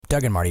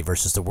Doug and Marty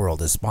versus the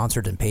World is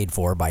sponsored and paid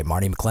for by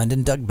Marty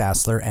McClendon, Doug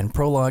Bassler, and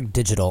Prologue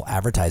Digital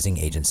Advertising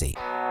Agency.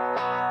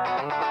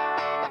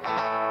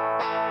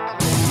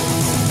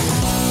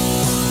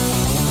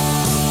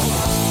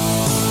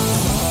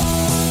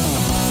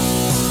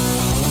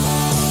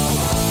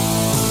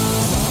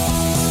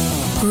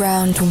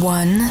 Round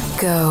one,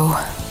 go.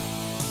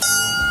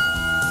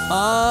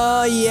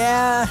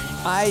 Yeah.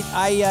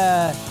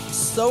 I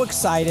so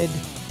excited.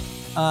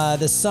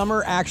 The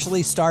summer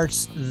actually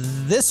starts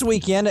this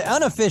weekend,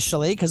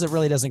 unofficially, because it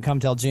really doesn't come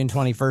till June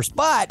 21st.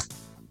 But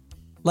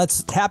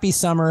happy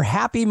summer,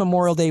 happy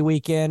Memorial Day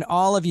weekend.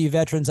 All of you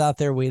veterans out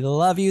there, we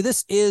love you.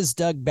 This is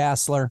Doug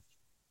Bassler.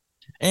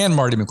 And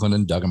Marty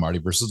McClendon, Doug and Marty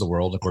versus the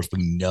World. Of course,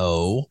 we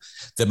know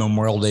that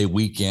Memorial Day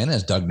weekend,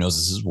 as Doug knows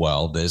this as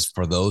well, that is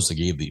for those that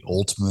gave the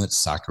ultimate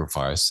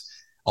sacrifice.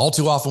 All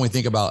too often we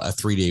think about a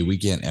 3-day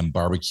weekend and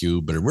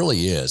barbecue, but it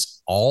really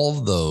is all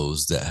of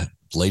those that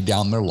laid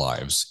down their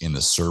lives in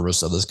the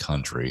service of this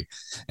country.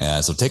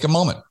 So take a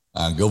moment,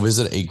 go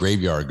visit a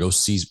graveyard, go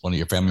see one of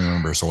your family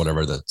members or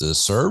whatever that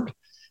served.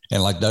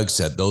 And like Doug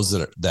said, those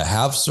that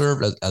have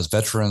served as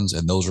veterans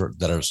and those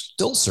that are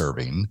still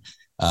serving,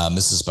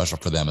 this is special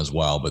for them as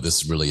well. But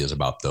this really is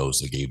about those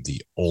that gave the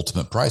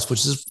ultimate price,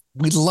 which is,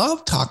 we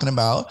love talking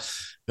about.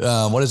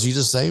 What does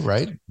Jesus say,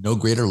 right? No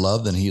greater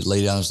love than he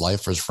laid down his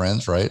life for his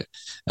friends, right?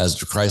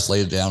 As Christ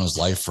laid down his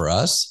life for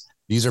us.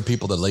 These are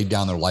people that laid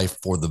down their life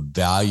for the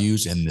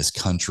values in this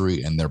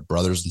country and their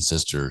brothers and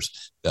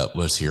sisters that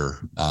was here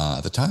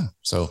at the time.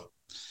 So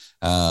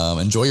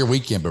enjoy your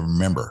weekend, but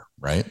remember,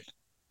 right?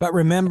 But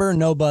remember,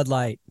 no Bud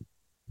Light.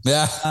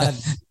 Yeah.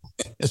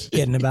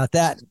 Kidding about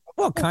that.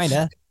 Well, kind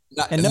of.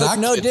 And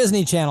no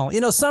Disney Channel.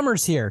 You know,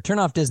 summer's here. Turn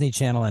off Disney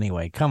Channel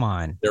anyway. Come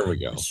on. There we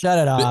go. Shut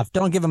it off.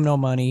 Don't give them no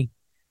money.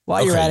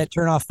 While you're at it,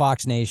 turn off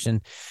Fox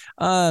Nation.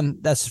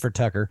 That's for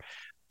Tucker.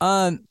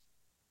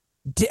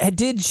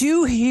 Did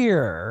you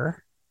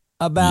hear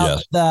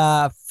about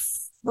the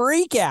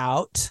freak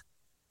out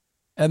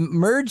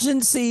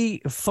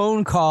emergency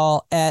phone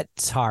call at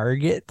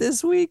Target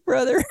this week,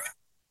 brother?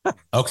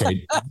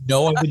 Okay.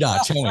 No, I did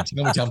not.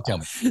 Tell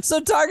me. So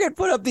Target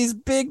put up these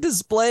big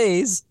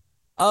displays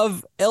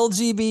of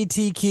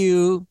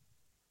LGBTQ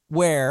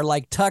wear,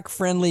 like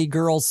tuck-friendly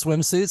girls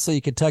swimsuits, so you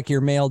could tuck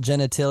your male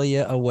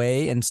genitalia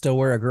away and still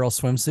wear a girl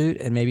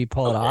swimsuit and maybe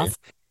pull it off.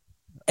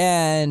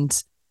 And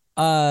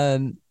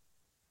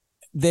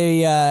they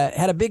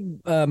had a big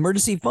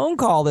emergency phone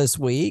call this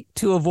week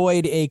to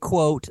avoid a,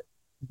 quote,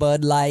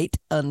 Bud Light,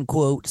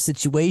 unquote,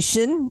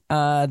 situation.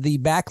 The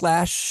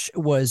backlash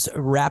was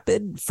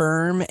rapid,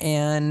 firm,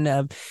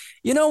 and,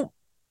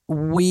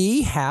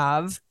 we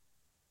have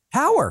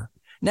power.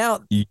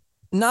 Now,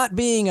 not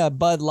being a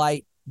Bud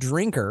Light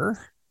drinker,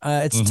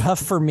 it's tough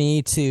for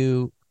me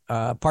to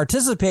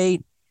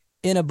participate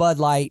in a Bud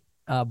Light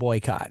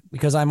boycott,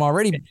 because I'm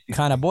already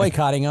kind of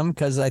boycotting them,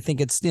 because I think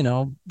it's,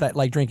 that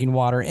like drinking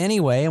water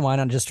anyway. Why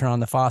not just turn on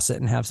the faucet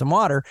and have some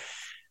water?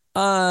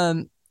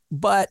 But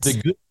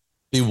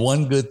the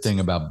one good thing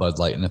about Bud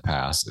Light in the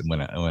past,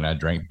 when I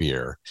drank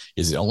beer,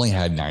 is it only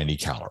had 90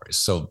 calories.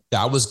 So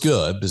that was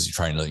good because you're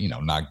trying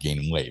to, not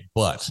gain weight.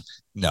 But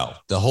no,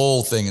 the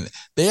whole thing,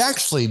 they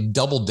actually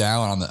doubled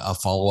down on a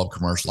follow-up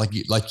commercial.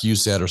 Like you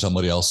said, or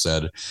somebody else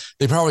said,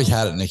 they probably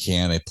had it in a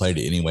can. They played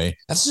it anyway.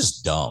 That's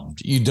just dumb.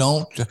 You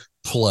don't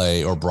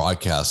play or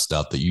broadcast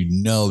stuff that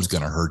is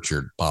going to hurt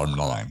your bottom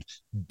line.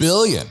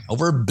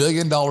 Over $1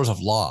 billion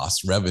of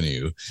lost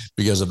revenue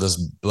because of this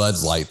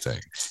Bud Light thing.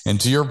 And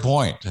to your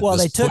point, well,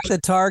 they took the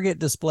Target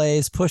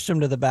displays, pushed them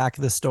to the back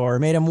of the store,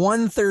 made them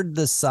 1/3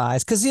 the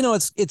size, because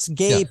it's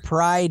Gay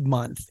Pride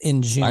Month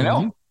in June. I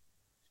know,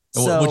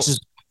 so, which is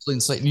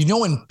insane.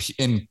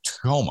 In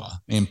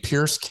Tacoma, in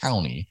Pierce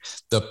County,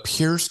 the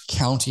Pierce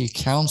County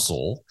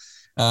Council,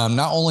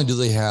 not only do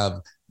they have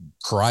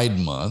Pride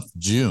Month,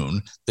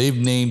 June, they've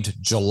named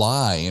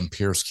July in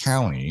Pierce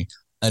County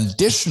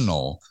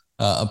additional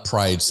a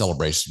pride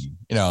celebration,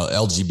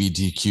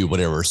 LGBTQ,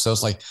 whatever. So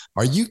it's like,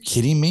 are you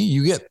kidding me?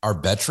 You get our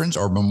veterans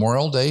or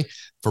Memorial Day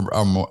for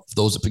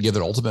those that give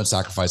their ultimate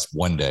sacrifice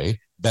one day,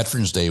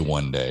 Veterans Day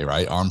one day,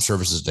 right? Armed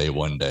Services Day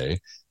one day,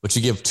 but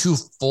you give 2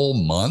 full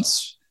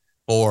months,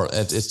 or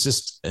it's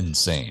just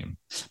insane.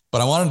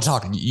 But I wanted to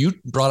talk, you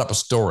brought up a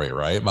story,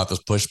 right, about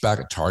this pushback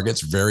at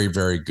Target's very,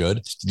 very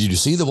good. Did you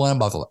see the one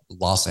about the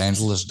Los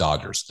Angeles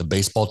Dodgers, the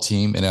baseball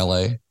team in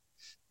LA?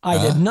 I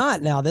did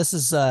not. Now this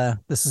is going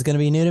to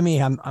be new to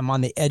me. I'm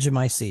on the edge of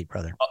my seat,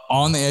 brother.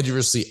 On the edge of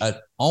your seat,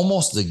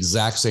 almost the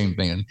exact same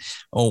thing.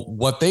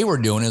 What they were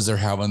doing is they're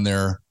having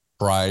their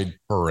Pride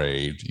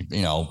parade,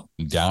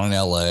 down in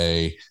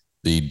LA.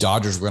 The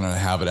Dodgers were going to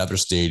have it at their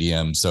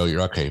stadium. So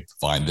you're okay,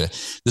 fine.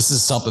 This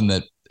is something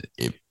that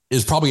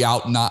is probably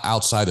not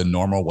outside the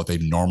normal, what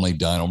they've normally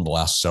done over the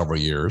last several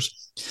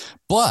years.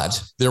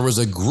 But there was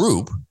a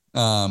group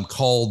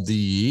called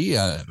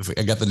if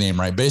I got the name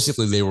right.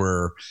 Basically, they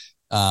were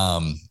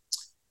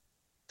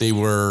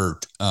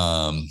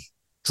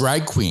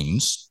drag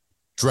queens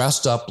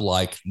dressed up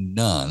like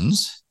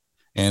nuns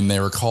and they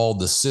were called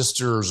the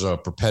Sisters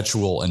of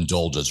Perpetual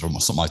Indulgence or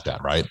something like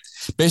that, right?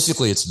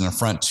 Basically, it's an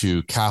affront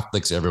to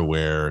Catholics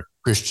everywhere,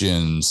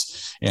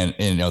 Christians, and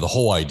the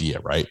whole idea,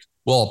 right?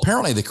 Well,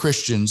 apparently the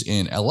Christians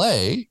in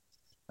LA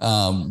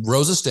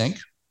rose a stink,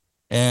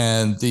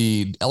 and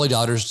the LA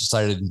Dodgers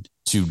decided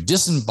to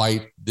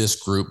disinvite this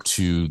group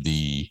to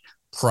the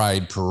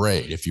Pride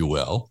Parade, if you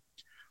will.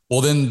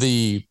 Well, then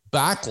the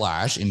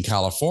backlash in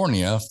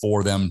California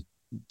for them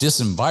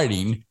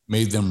disinviting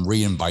made them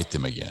reinvite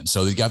them again.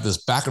 So they got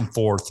this back and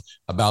forth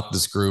about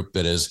this group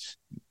that is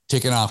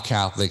taking off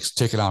Catholics,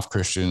 taking off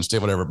Christians,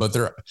 whatever, but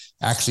they're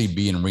actually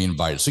being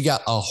reinvited. So you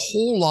got a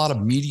whole lot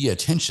of media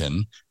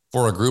attention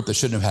for a group that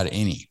shouldn't have had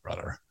any,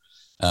 brother.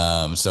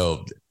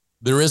 So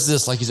there is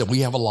this, like you said,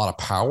 we have a lot of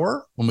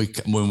power when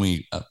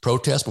we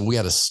protest, but we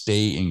got to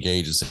stay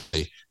engaged and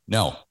say,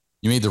 no,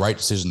 you made the right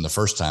decision the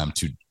first time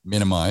to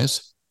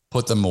minimize,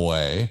 put them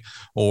away,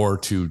 or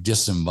to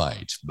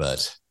disinvite.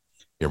 But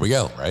here we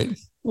go, right?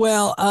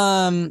 Well,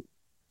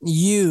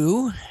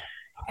 you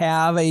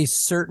have a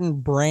certain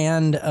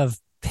brand of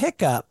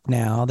pickup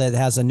now that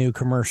has a new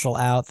commercial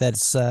out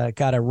that's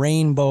got a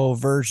rainbow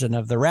version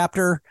of the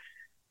Raptor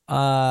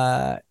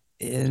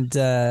and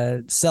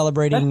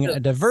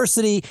celebrating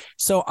diversity.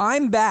 So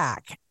I'm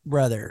back,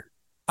 brother.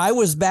 I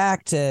was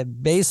back to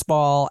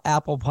baseball,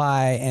 apple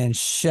pie, and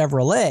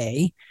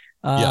Chevrolet.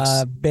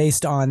 Yes.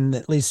 Based on,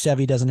 at least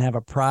Chevy doesn't have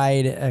a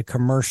Pride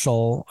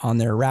commercial on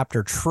their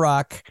Raptor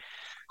truck.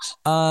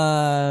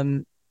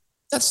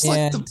 That's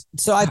like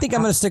so I think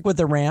I'm going to stick with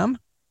the Ram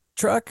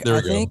truck,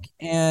 I think,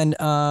 and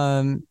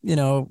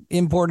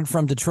imported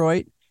from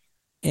Detroit.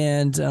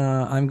 And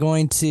I'm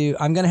going to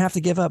have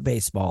to give up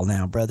baseball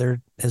now,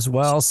 brother, as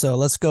well. So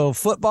let's go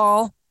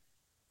football.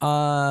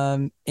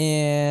 And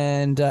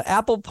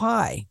apple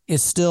pie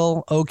is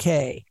still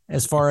okay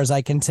as far as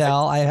I can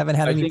tell. I haven't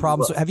had any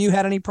problems. Have you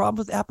had any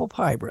problems with apple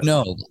pie, brother?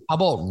 No. How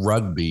about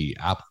rugby,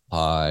 apple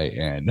pie,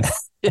 and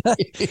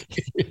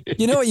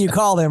you know what you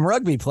call them,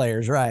 rugby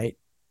players, right?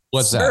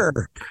 What's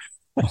that?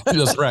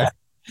 That's right.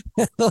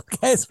 Those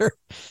guys are,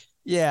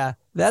 yeah.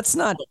 That's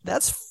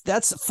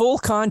full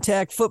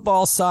contact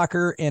football,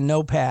 soccer, and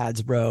no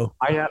pads, bro.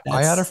 I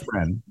had a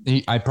friend.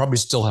 I probably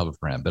still have a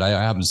friend, but I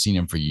haven't seen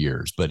him for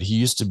years. But he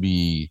used to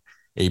be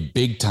a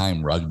big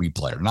time rugby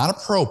player, not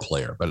a pro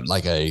player, but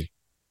like a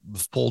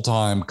full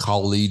time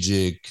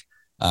collegiate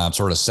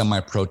sort of semi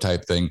pro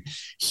type thing.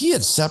 He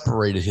had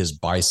separated his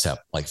bicep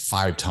like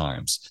 5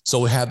 times,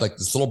 so it had like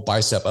this little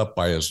bicep up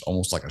by his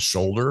almost like a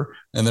shoulder,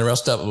 and the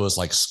rest of it was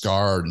like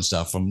scarred and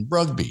stuff from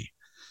rugby.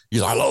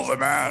 He's like, I love it,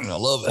 man. I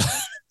love it.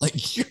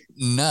 Like, you're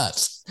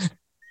nuts.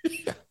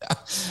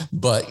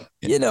 But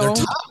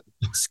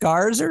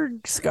scars are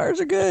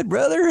good,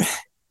 brother.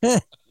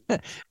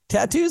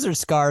 Tattoos are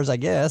scars, I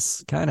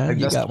guess. Kind of.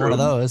 You got one of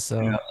those.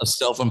 So a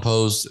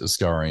self-imposed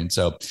scarring.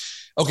 So,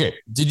 okay.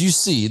 Did you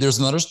see? There's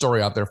another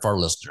story out there for our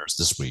listeners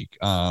this week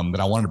that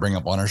I wanted to bring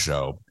up on our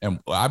show, and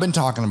I've been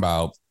talking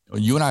about.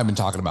 You and I have been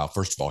talking about,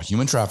 first of all,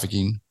 human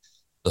trafficking,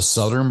 the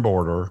southern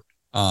border.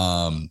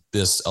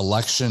 This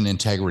election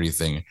integrity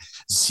thing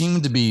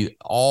seemed to be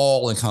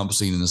all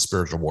encompassing in the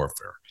spiritual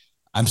warfare.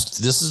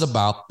 This is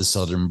about the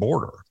southern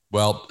border.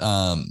 Well,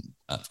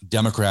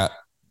 Democrat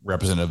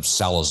Representative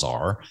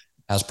Salazar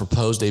has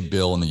proposed a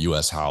bill in the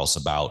U.S. House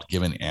about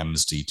giving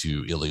amnesty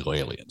to illegal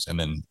aliens, and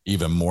then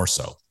even more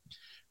so.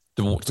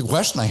 The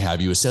question I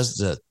have you, it says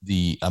that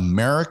the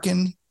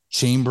American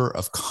Chamber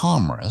of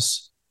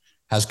Commerce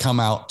has come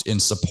out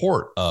in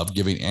support of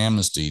giving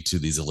amnesty to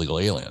these illegal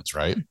aliens,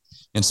 right?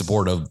 In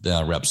support of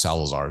the Rep.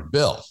 Salazar's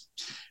bill.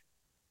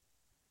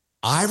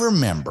 I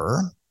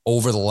remember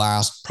over the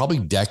last probably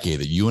decade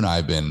that you and I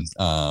have been,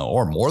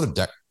 or more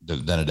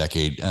than a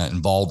decade,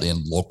 involved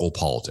in local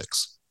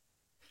politics.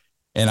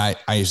 And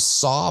I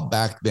saw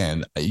back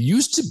then, it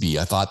used to be,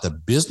 I thought the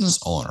business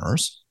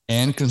owners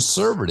and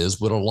conservatives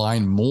would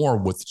align more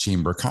with the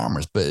Chamber of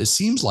Commerce. But it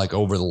seems like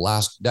over the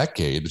last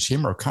decade, the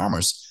Chamber of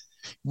Commerce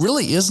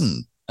really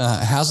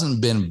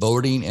hasn't been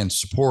voting and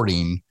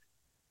supporting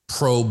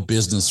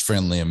pro-business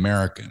friendly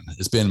American.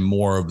 It's been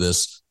more of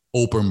this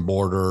open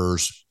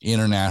borders,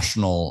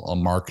 international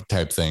market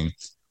type thing.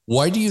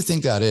 Why do you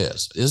think that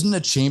is? Isn't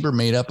the chamber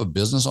made up of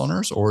business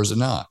owners, or is it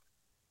not?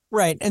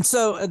 Right. And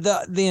so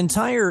the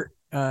entire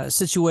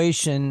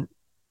situation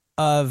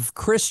of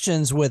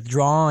Christians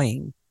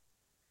withdrawing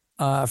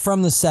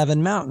from the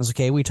 7 mountains.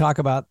 Okay, we talk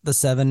about the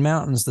 7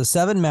 mountains. The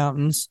 7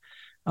 mountains,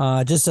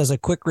 just as a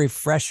quick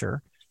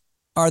refresher,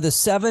 are the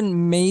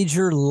 7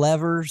 major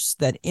levers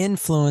that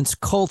influence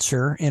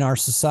culture in our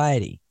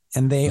society.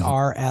 And they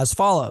are as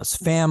follows: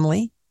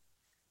 family,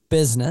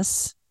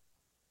 business,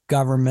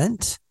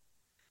 government,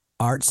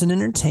 arts and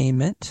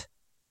entertainment,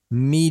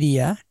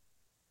 media,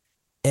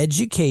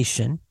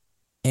 education,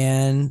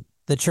 and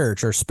the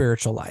church or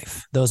spiritual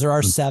life. Those are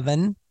our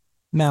 7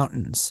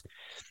 mountains.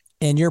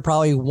 And you're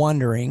probably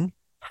wondering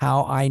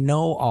how I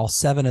know all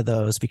 7 of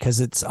those,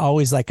 because it's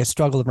always like a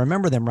struggle to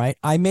remember them, right?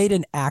 I made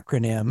an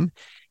acronym,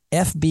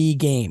 FB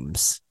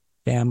Games: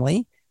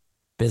 family,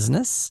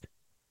 business,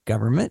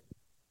 government,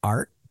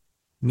 art,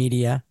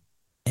 media,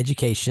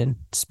 education,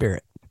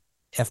 spirit,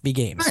 FB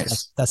Games.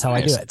 Nice. That's how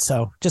I do it.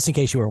 So just in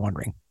case you were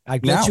wondering, I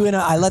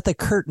let the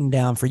curtain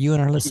down for you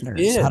and our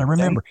listeners how to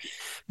remember.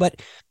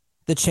 But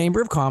the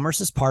Chamber of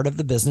Commerce is part of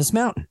the Business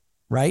Mountain,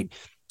 right?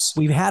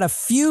 We've had a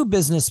few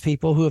business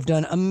people who have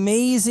done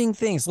amazing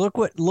things. Look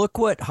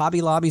what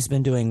Hobby Lobby's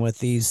been doing with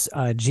these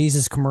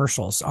Jesus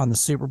commercials on the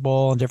Super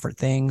Bowl and different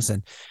things.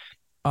 And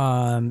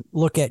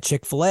look at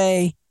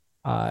Chick-fil-A.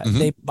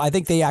 I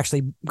think they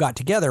actually got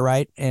together,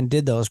 right, and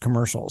did those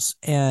commercials.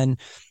 And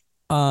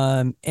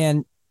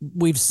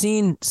we've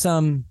seen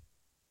some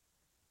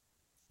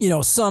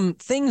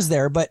things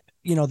there, but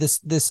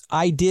this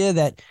idea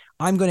that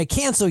I'm going to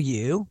cancel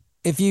you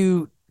if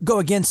you go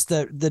against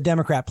the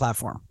Democrat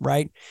platform,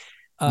 right?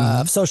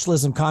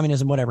 Socialism,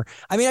 communism, whatever.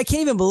 I mean, I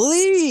can't even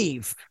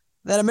believe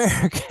that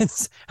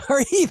Americans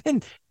are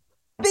even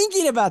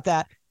thinking about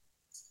that.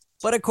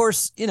 But of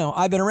course,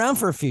 I've been around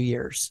for a few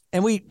years,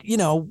 and we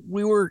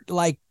were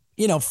like,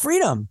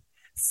 freedom,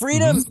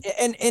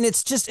 and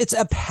it's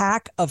a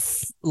pack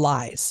of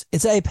lies.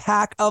 It's a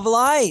pack of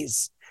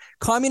lies.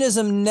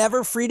 Communism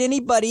never freed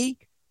anybody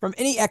from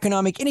any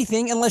economic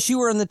anything unless you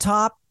were in the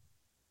top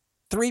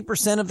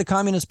 3% of the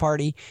Communist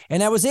Party,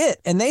 and that was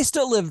it. And they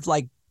still lived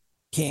like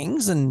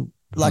kings and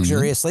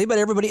luxuriously, but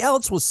everybody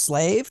else was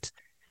slaved.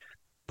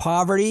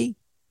 Poverty.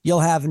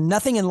 You'll have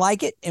nothing and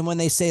like it. And when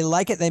they say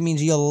like it, that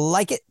means you'll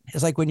like it.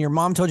 It's like when your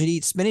mom told you to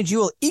eat spinach, you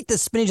will eat the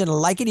spinach and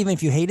like it, even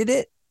if you hated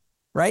it.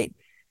 Right.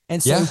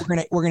 And so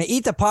we're going to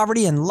eat the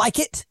poverty and like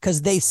it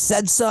because they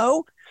said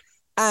so.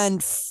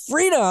 And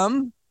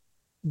freedom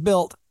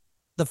built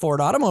the Ford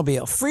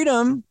automobile.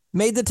 Freedom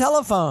made the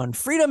telephone.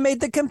 Freedom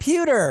made the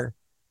computer.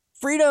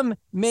 Freedom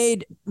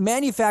made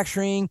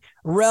manufacturing,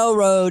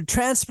 railroad,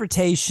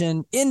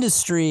 transportation,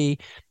 industry.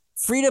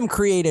 Freedom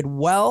created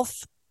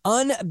wealth.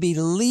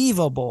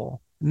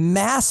 Unbelievable,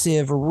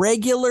 massive,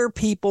 regular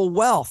people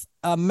wealth.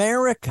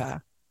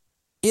 America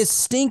is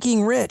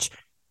stinking rich.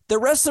 The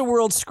rest of the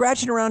world's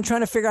scratching around trying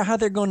to figure out how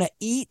they're going to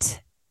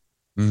eat.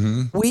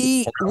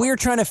 We're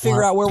trying to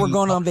figure out where we're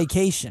going on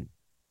vacation.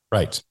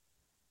 Right.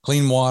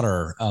 Clean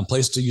water,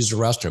 place to use the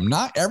restroom.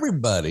 Not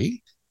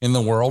everybody in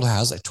the world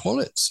has a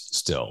toilet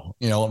still,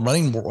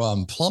 running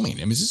plumbing.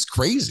 I mean, it's just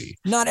crazy.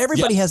 Not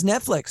everybody has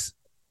Netflix.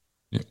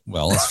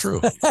 Well, that's true.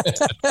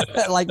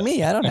 Like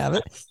me, I don't have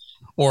it.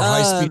 Or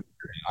high speed.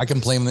 I can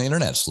play on the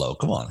internet slow.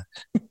 Come on.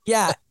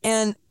 Yeah,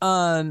 and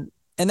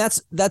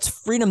that's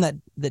freedom that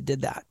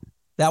did that.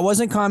 That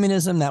wasn't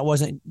communism. That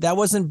wasn't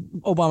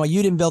Obama.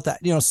 You didn't build that.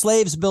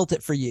 Slaves built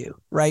it for you,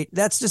 right?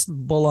 That's just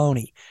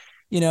baloney.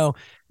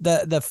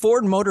 The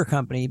Ford Motor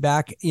Company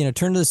back,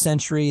 turn of the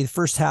century, the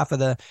first half of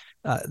the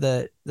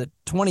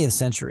 20th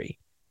century,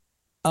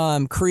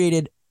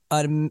 created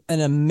an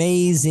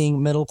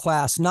amazing middle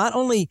class. Not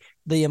only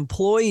the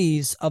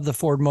employees of the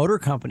Ford Motor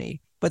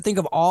Company, but think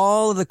of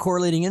all of the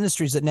correlating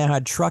industries that now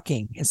had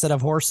trucking instead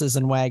of horses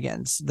and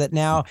wagons, that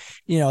now,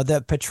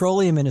 the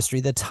petroleum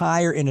industry, the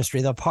tire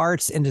industry, the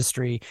parts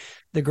industry,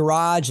 the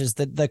garages,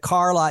 the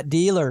car lot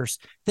dealers.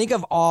 Think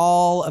of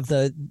all of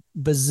the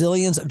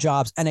bazillions of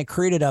jobs. And it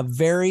created a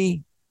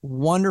very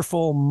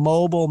wonderful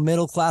mobile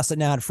middle class that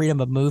now had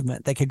freedom of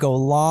movement. They could go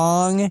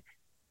long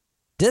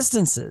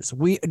distances.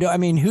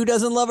 Who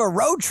doesn't love a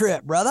road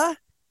trip, brother?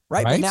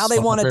 Right. But now they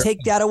want to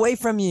take that away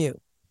from you.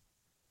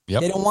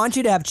 Yep. They don't want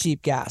you to have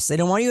cheap gas. They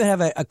don't want you to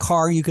have a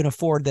car you can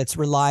afford that's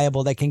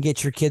reliable, that can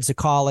get your kids to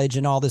college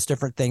and all this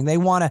different thing. They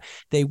want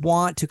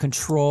to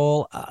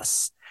control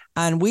us.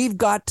 And we've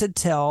got to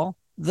tell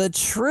the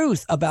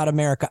truth about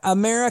America.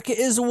 America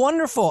is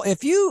wonderful.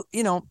 If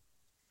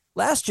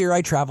last year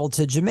I traveled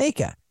to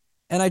Jamaica,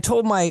 and I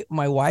told my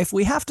wife,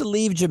 we have to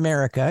leave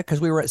Jamaica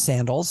because we were at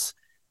Sandals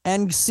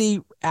and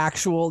see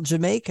actual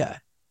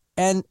Jamaica.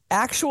 And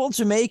actual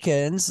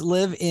Jamaicans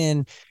live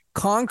in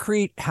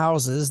concrete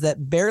houses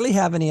that barely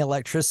have any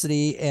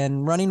electricity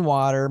and running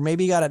water,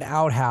 maybe got an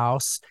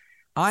outhouse.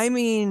 I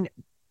mean,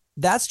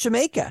 that's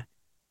Jamaica,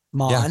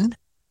 Mon. Yeah.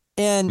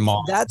 And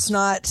that's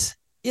not,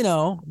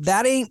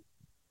 that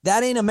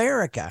ain't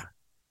America.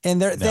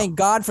 And thank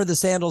God for the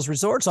Sandals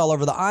resorts all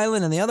over the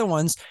island and the other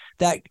ones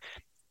that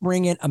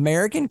bring in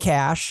American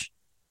cash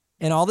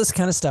and all this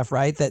kind of stuff,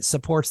 right? That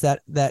supports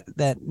that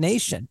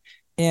nation.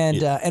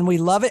 And we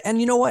love it. And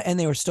you know what? And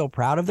they were still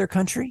proud of their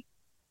country.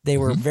 They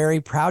were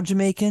very proud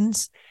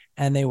Jamaicans,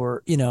 and they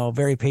were,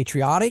 very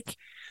patriotic.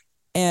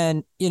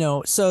 And,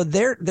 so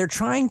they're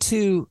trying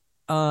to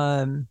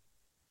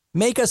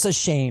make us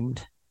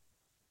ashamed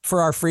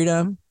for our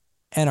freedom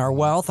and our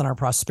wealth and our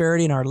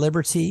prosperity and our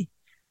liberty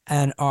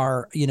and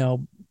our,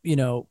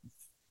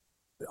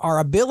 our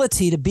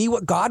ability to be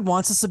what God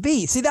wants us to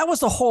be. See, that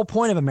was the whole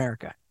point of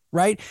America,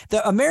 right?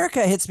 The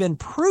America, it's been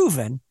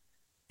proven,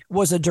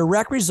 was a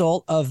direct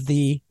result of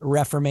the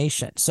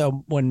Reformation.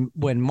 So when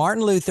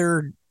Martin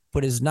Luther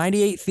put his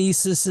 98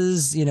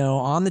 theses,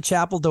 on the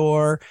chapel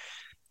door,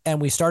 and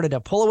we started to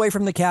pull away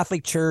from the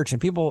Catholic Church,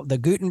 and the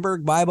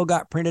Gutenberg Bible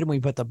got printed, and we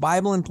put the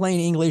Bible in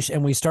plain English,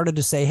 and we started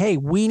to say, hey,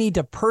 we need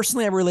to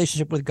personally have a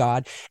relationship with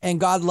God,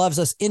 and God loves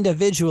us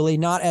individually,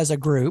 not as a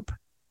group.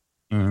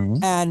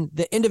 Mm-hmm. And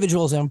the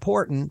individual is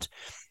important.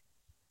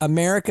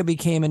 America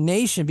became a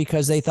nation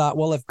because they thought,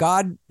 well, if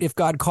God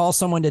calls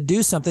someone to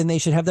do something, they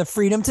should have the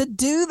freedom to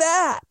do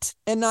that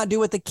and not do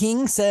what the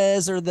king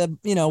says or the,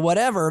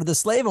 whatever the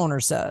slave owner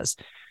says.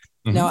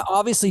 Mm-hmm. Now, it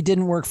obviously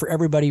didn't work for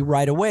everybody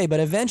right away, but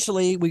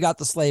eventually we got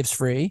the slaves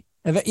free.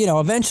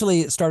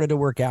 Eventually it started to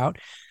work out.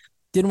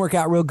 Didn't work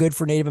out real good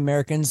for Native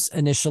Americans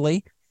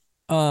initially.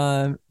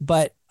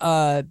 But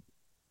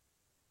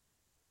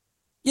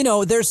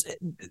there's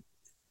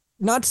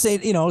not to say,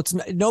 it's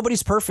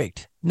nobody's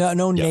perfect.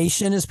 No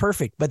nation is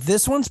perfect, but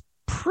this one's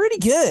pretty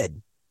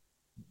good.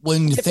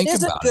 When you think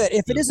about it.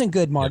 If it isn't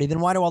good, Marty, then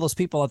why do all those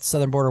people at the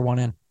southern border want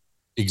in?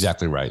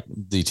 Exactly right.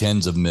 The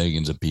tens of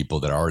millions of people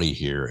that are already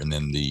here, and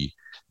then the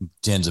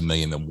tens of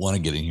millions that want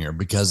to get in here,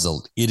 because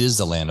it is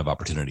the land of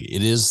opportunity.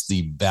 It is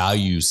the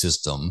value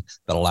system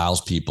that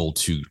allows people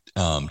to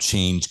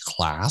change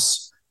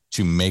class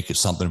to make it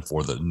something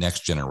for the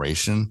next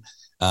generation.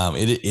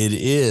 It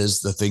is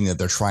the thing that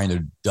they're trying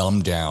to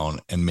dumb down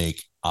and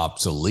make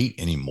obsolete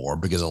anymore,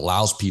 because it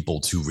allows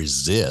people to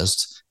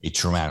resist a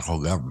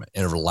tyrannical government.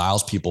 It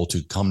allows people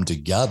to come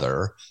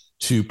together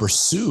to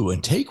pursue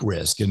and take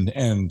risk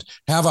and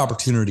have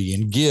opportunity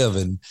and give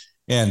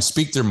and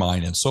speak their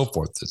mind and so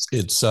forth.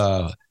 It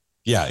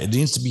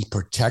needs to be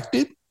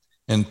protected.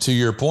 And to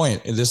your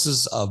point, this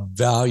is a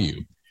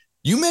value.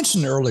 You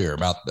mentioned earlier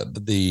about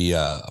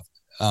the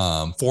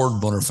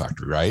Ford Motor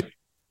Factory, right?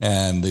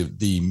 And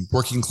the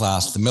working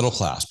class, the middle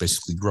class,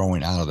 basically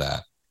growing out of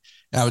that.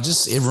 Now,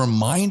 it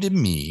reminded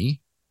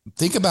me,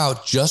 think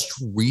about just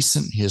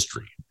recent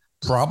history,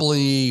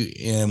 probably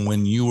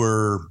when you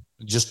were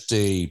just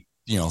a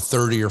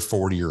 30 or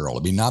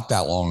 40-year-old. I mean, not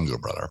that long ago,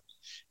 brother.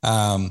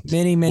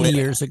 Many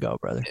years ago,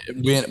 brother.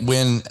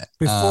 When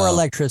before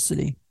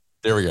electricity.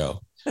 There we go.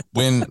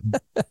 When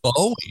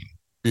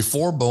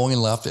before Boeing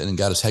left and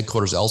got his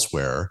headquarters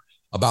elsewhere,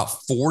 about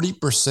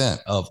 40%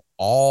 of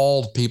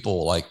all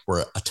people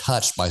were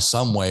touched by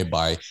some way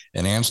by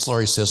an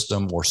ancillary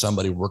system or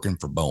somebody working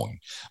for Boeing.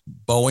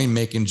 Boeing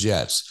making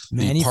jets,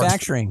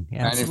 manufacturing,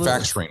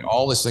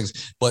 all these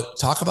things. But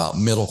talk about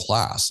middle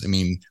class. I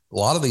mean, a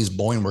lot of these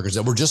Boeing workers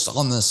that were just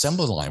on the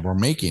assembly line were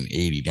making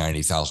 $80,000,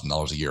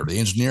 $90,000 a year. The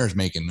engineers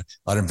making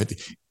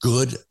 $150,000,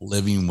 good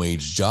living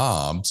wage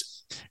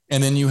jobs.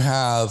 And then you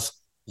have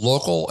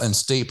local and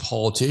state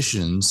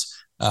politicians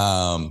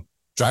driving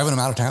them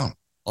out of town.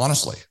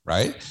 Honestly,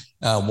 right?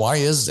 Why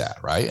is that,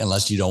 right?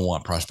 Unless you don't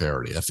want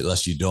prosperity,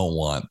 unless you don't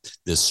want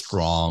this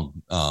strong,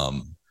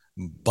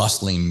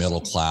 bustling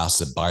middle class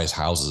that buys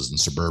houses in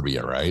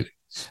suburbia, right?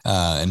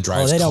 And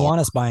drives. Well, they don't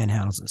want us buying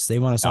houses. They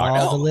want us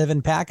all to live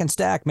and pack and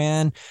stack,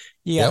 man.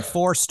 You got a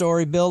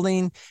 4-story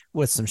building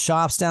with some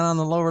shops down on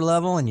the lower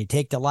level, and you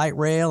take the light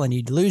rail and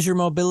you lose your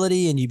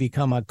mobility and you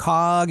become a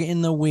cog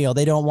in the wheel.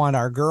 They don't want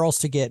our girls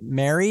to get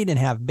married and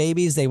have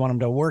babies. They want them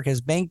to work as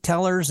bank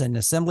tellers and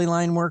assembly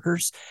line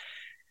workers.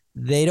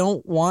 They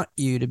don't want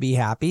you to be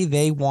happy.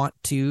 They want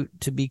to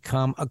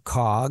become a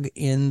cog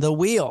in the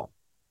wheel.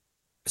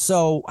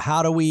 So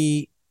how do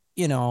we,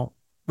 see,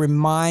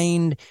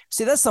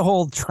 that's the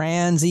whole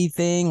transy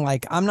thing.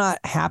 Like, I'm not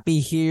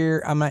happy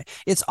here.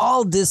 It's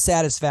all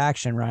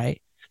dissatisfaction,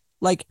 right?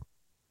 Like,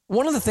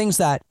 one of the things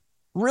that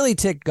really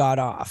ticked God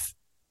off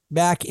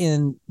back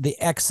in the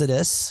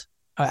Exodus,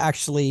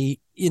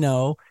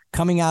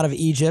 coming out of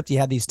Egypt, he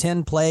had these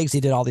 10 plagues. He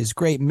did all these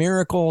great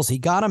miracles. He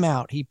got them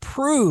out. He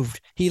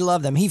proved he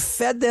loved them. He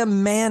fed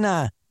them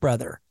manna,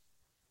 brother,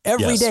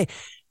 every day.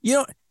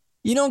 You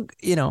got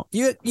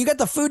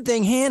the food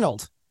thing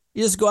handled.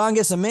 You just go out and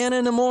get some manna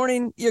in the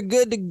morning. You're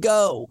good to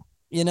go,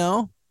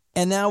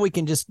 and now we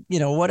can just,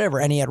 whatever.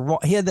 And he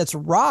had this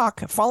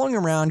rock following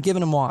around,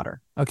 giving him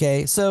water.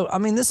 Okay. So, I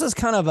mean, this is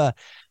kind of a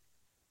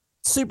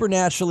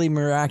supernaturally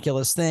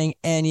miraculous thing.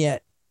 And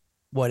yet,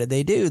 what did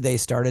they do? They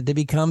started to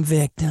become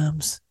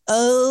victims.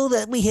 Oh,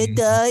 that we had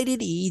died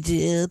in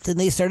Egypt. And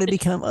they started to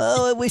become,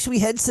 I wish we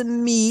had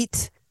some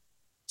meat.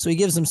 So he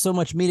gives them so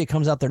much meat, it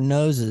comes out their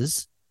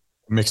noses.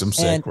 Makes them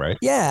sick, right?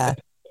 Yeah.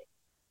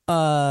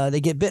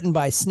 They get bitten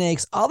by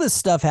snakes. All this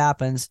stuff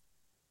happens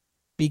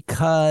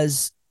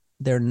because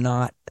they're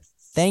not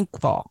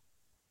thankful.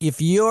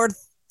 If you're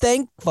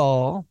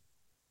thankful,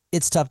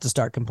 it's tough to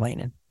start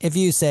complaining. If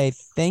you say,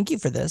 thank you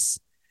for this,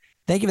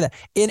 thank you for that.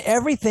 In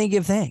everything,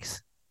 give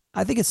thanks.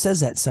 I think it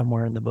says that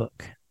somewhere in the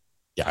book.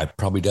 Yeah, it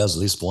probably does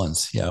at least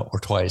once. Yeah, or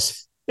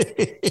twice.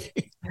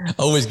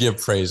 Always give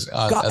praise.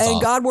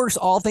 God works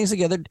all things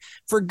together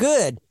for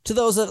good to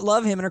those that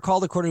love him and are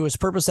called according to his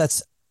purpose.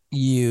 That's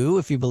you,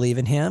 if you believe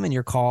in him and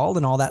you're called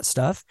and all that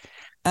stuff.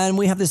 And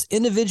we have this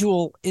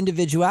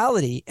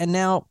individuality. And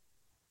now,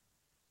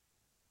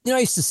 I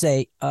used to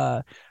say,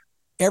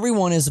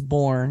 everyone is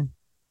born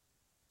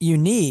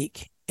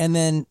unique and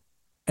then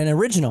an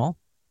original.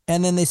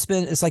 And then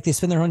it's like they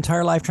spend their whole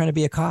entire life trying to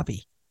be a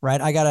copy,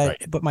 right? I got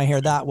to put my hair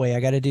that way. I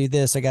got to do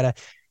this. I got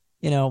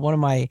to, one of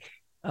my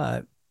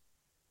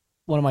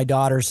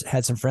daughters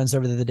had some friends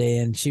over the other day,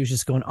 and she was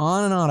just going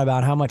on and on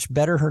about how much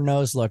better her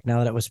nose looked now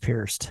that it was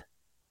pierced.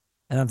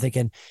 And I'm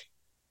thinking,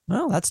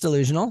 well, that's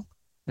delusional.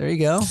 There you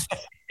go.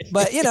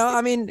 But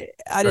I mean,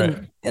 I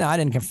didn't, Right. I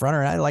didn't confront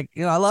her. I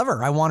I love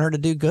her. I want her to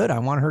do good. I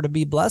want her to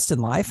be blessed in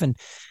life. And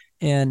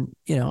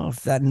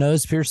if that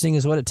nose piercing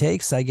is what it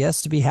takes, I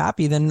guess, to be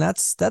happy, then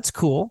that's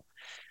cool.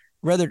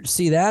 Rather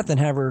see that than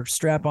have her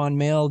strap on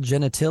male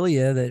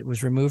genitalia that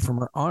was removed from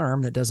her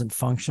arm that doesn't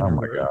function Oh or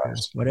my work or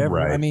gosh. whatever.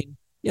 I Right. mean,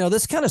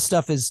 this kind of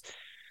stuff is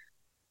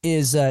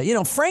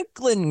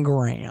Franklin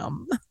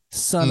Graham,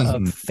 son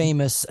of Mhm.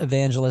 famous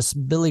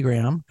evangelist Billy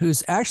Graham,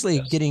 who's actually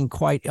Yes. getting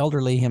quite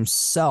elderly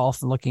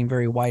himself and looking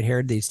very white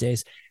haired these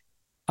days,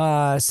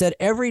 said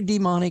every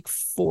demonic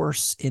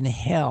force in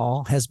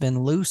hell has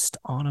been loosed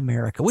on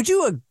America. Would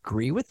you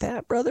agree with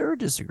that, brother, or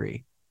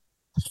disagree?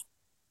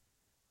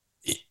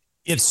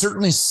 It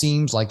certainly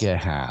seems like it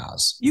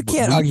has. You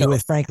can't We argue know.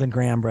 with Franklin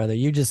Graham, brother.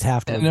 You just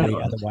have to No, agree.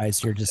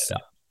 Otherwise, you're just.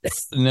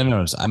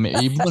 no. I mean,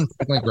 even when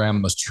Franklin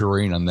Graham was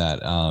touring on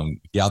that,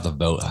 Get Out the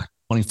Vote,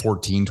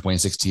 2014,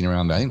 2016,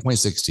 around that, I think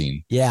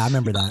 2016, Yeah, I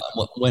remember that.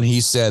 when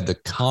he said the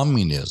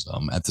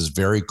communism at this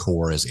very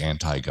core is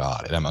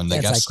anti-God. And I'm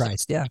like, that's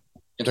Antichrist, yeah.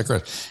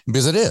 anti-Christ,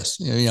 because it is.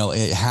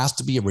 It has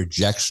to be a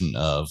rejection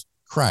of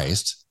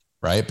Christ,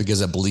 right?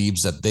 Because it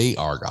believes that they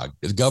are God.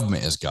 The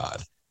government is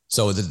God.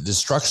 So the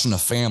destruction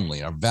of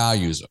family, our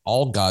values,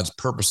 all God's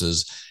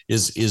purposes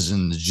is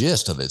in the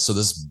gist of it. So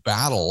this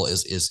battle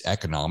is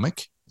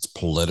economic, it's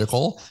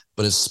political,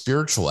 but it's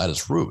spiritual at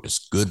its root.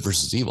 It's good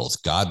versus evil. It's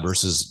God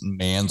versus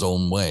man's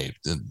own way,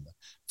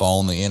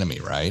 following the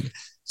enemy, right?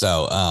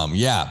 So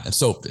yeah, and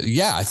so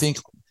yeah, I think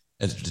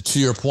to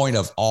your point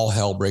of all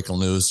hell breaking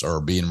loose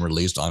or being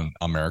released on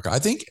America, I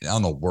think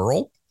on the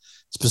world,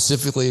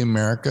 specifically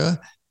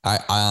America,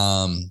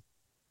 and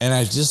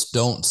I just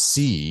don't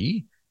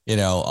see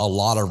a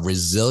lot of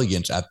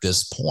resilience at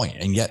this point.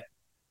 And yet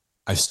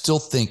I still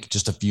think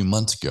just a few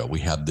months ago, we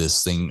had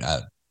this thing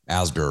at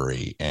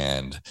Asbury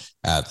and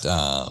at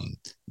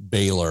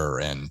Baylor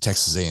and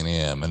Texas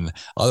A&M and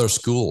other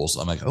schools.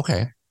 I'm like,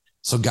 okay,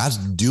 so God's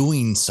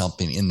doing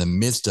something in the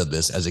midst of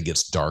this as it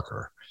gets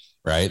darker,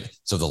 right?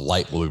 So the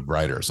light will be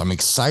brighter. So I'm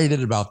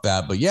excited about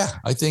that. But yeah,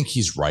 I think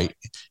he's right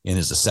in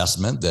his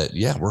assessment that,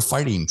 yeah, we're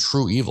fighting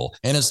true evil.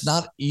 And it's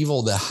not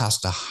evil that has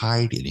to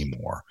hide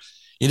anymore.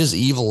 It is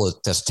evil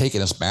that's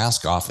taken its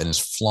mask off and is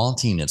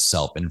flaunting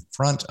itself in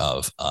front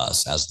of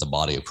us as the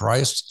body of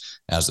Christ,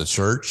 as the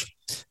church,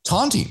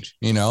 taunting,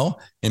 in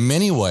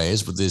many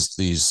ways with these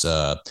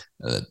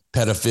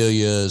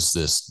pedophilias,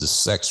 this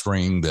sex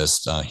ring,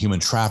 this human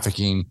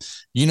trafficking,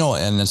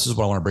 and this is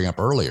what I want to bring up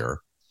earlier.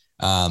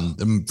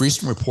 The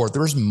recent report,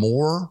 there's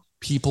more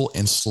people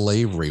in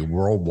slavery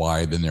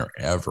worldwide than there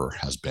ever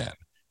has been.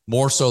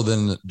 More so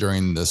than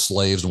during the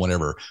slaves and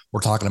whatever.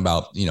 We're talking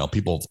about,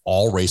 people of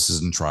all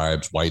races and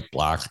tribes, white,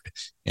 black,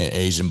 and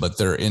Asian, but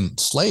they're in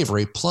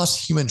slavery. Plus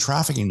human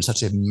trafficking is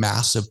such a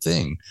massive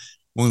thing.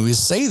 When we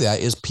say that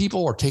is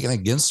people are taken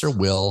against their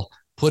will,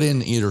 put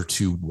in either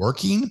to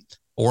working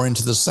or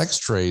into the sex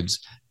trades,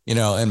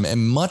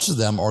 and much of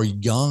them are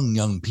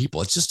young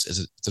people.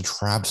 It's a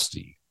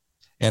travesty.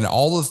 And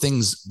all the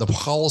things, the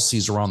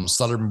policies around the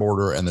southern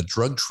border and the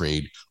drug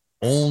trade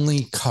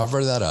only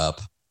cover that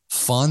up,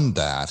 fund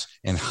that,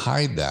 and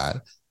hide that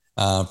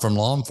from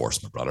law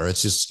enforcement, brother.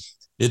 It's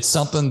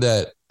something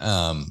that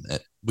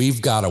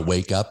we've got to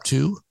wake up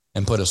to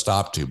and put a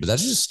stop to. But that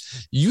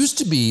just used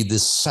to be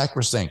this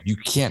sacrosanct, you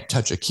can't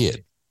touch a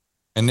kid.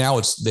 And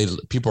now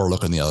people are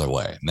looking the other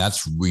way. And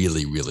that's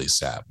really, really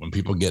sad when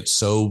people get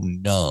so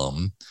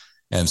numb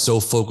and so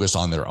focused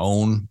on their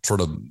own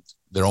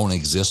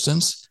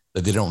existence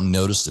that they don't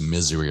notice the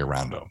misery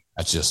around them.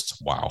 That's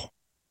just wow.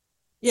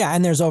 Yeah,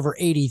 and there's over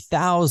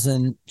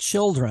 80,000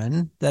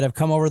 children that have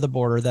come over the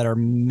border that are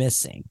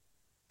missing.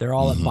 They're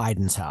all at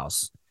Biden's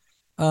house.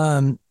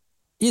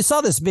 You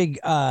saw this big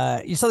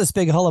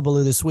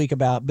hullabaloo this week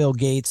about Bill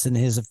Gates and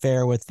his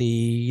affair with the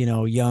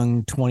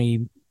young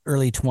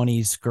early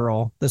 20s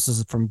girl. This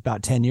is from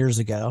about 10 years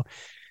ago.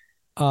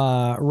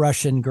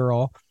 Russian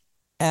girl,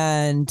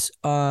 and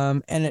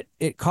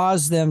it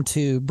caused them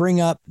to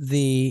bring up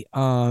the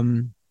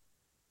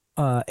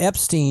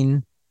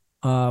Epstein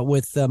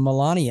with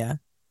Melania.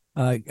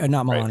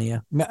 Not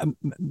Melania, right.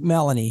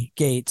 Melanie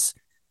Gates,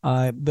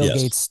 Bill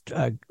Gates'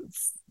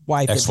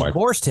 wife had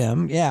divorced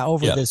him,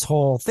 over this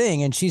whole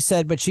thing. And she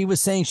said, but she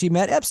was saying she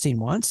met Epstein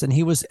once and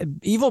he was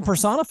evil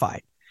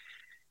personified,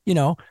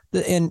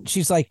 and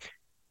she's like,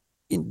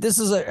 this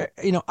is I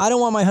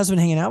don't want my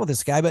husband hanging out with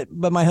this guy, but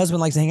my husband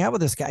likes to hang out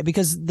with this guy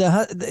because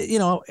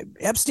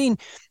Epstein.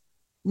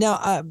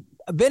 Now,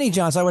 Benny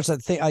Johnson, I watched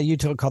that thing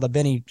YouTube called The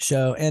Benny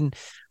Show, and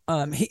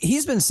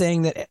he's been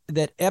saying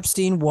that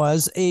Epstein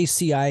was a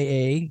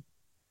CIA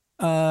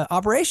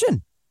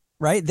operation,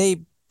 right?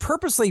 They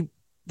purposely,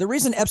 the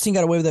reason Epstein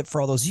got away with it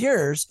for all those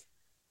years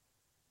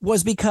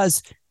was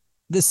because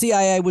the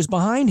CIA was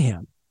behind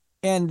him,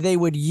 and they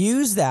would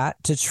use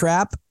that to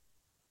trap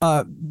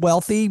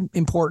wealthy,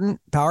 important,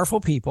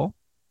 powerful people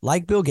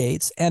like Bill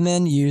Gates, and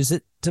then use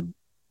it to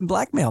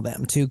blackmail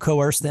them, to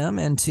coerce them,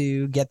 and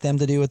to get them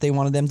to do what they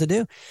wanted them to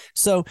do.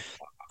 So,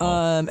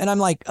 and I'm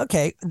like,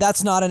 okay,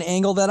 that's not an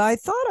angle that I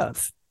thought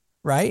of,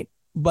 right?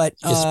 But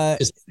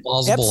it's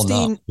plausible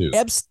enough too.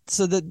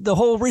 So the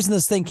whole reason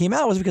this thing came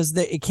out was because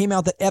it came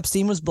out that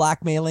Epstein was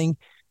blackmailing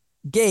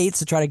Gates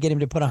to try to get him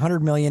to put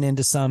 $100 million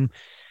into some,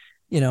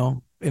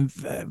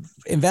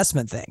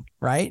 investment thing,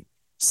 right?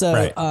 So,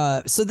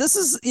 Right. So this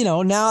is,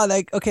 now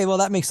like, okay, well,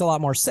 that makes a lot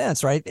more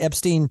sense, right?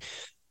 Epstein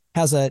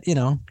has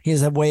he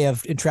has a way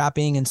of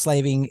entrapping,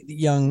 enslaving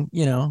young,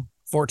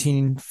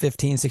 14,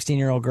 15,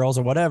 16-year-old girls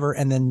or whatever,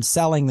 and then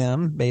selling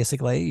them,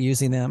 basically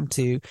using them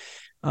to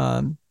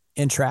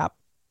entrap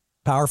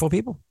powerful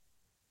people.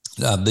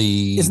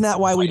 Isn't that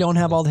why we don't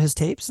have all his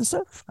tapes and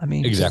stuff? I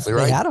mean, exactly they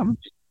right. had them.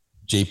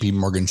 JP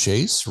Morgan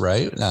Chase,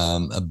 right?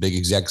 A big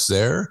execs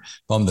there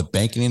from the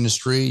banking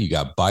industry. You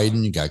got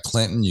Biden, you got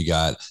Clinton, you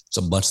got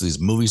a bunch of these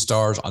movie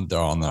stars on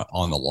the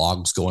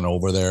logs going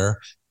over there.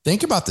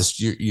 Think about this.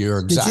 You're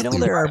exactly. Did you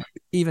know there are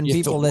even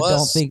people that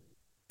don't think?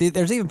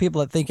 There's even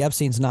people that think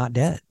Epstein's not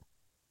dead.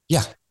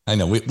 Yeah, I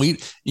know. We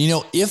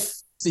if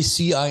the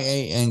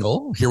CIA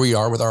angle, here we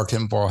are with our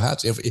tinfoil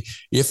hats. If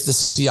the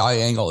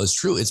CIA angle is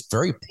true, it's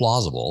very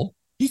plausible.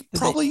 He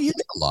probably is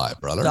alive,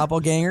 brother.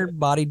 Doppelganger,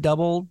 body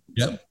doubled.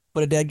 Yep.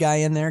 Put a dead guy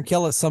in there,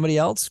 kill it somebody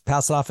else,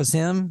 pass it off as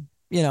him.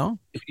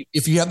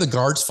 If you have the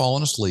guards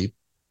falling asleep,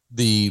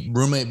 the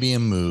roommate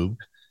being moved,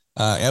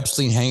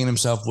 Epstein hanging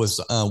himself with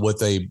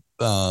a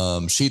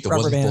sheet that Rubber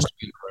wasn't band. supposed to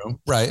be in the room,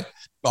 right?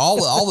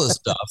 All this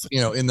stuff,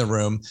 in the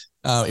room,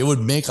 it would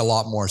make a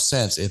lot more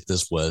sense if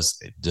this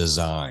was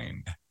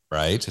designed,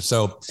 right?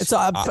 So it's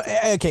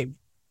okay.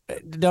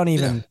 Don't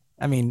even. Yeah.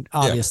 I mean,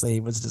 obviously,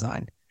 it was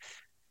designed.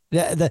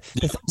 The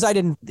things I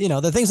didn't,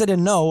 the things I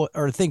didn't know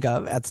or think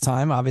of at the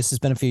time, obviously it's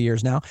been a few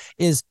years now,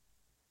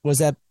 was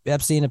that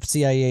Epstein a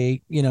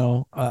CIA,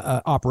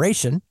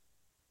 operation?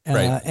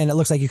 Right. And it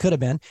looks like he could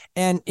have been.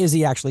 And is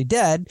he actually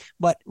dead?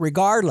 But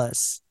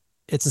regardless,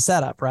 it's a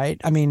setup,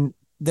 right? I mean,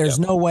 there's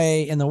no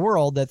way in the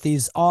world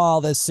that all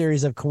this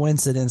series of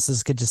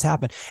coincidences could just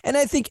happen. And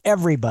I think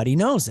everybody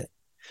knows it.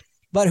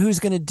 But who's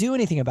going to do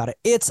anything about it?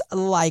 It's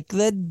like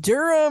the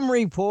Durham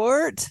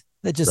report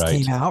that just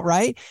came out,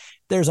 right?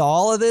 There's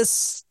all of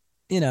this,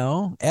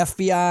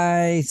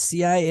 FBI,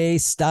 CIA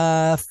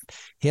stuff,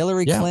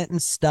 Hillary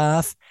Clinton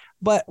stuff,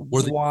 but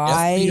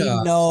why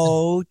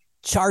no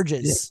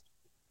charges?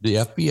 The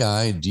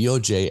FBI,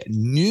 DOJ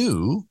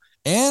knew,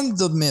 and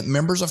the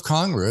members of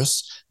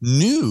Congress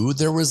knew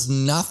there was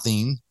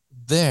nothing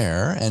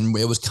there, and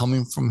it was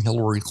coming from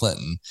Hillary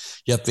Clinton.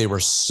 Yet they were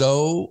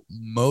so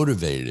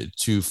motivated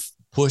to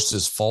push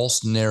this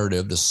false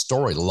narrative, this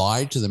story,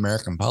 lie to the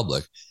American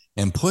public,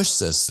 and push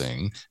this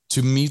thing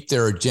to meet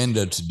their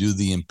agenda to do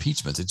the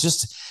impeachment.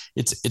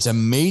 It's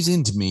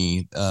amazing to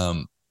me.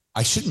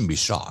 I shouldn't be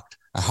shocked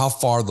at how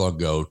far they'll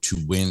go to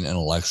win an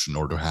election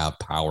or to have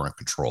power and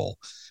control,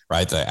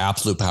 right? The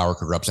absolute power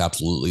corrupts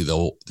absolutely,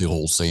 the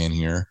whole saying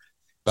here.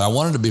 But I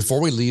wanted to,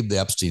 before we leave the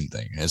Epstein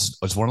thing,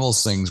 it's one of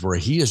those things where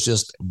he is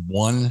just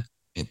one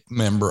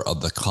member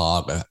of the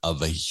cog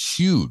of a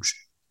huge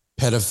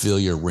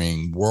pedophilia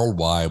ring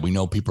worldwide. We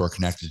know people are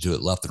connected to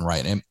it left and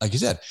right. And like you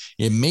said,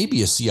 it may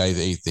be a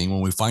CIA thing.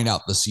 When we find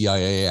out the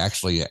CIA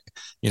actually,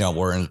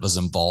 was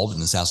involved in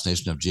the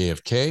assassination of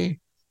JFK,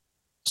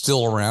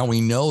 still around, we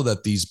know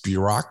that these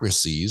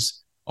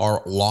bureaucracies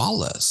are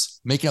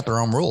lawless, making up their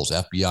own rules.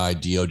 FBI,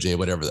 DOJ,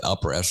 whatever, the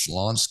upper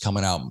echelons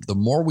coming out. The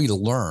more we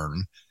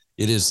learn,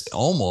 it is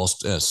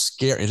almost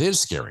scary. It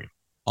is scary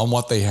on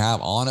what they have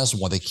on us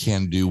and what they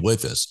can do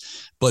with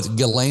us. But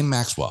Ghislaine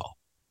Maxwell,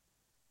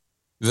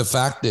 the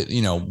fact that,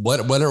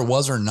 whether it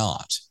was or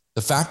not,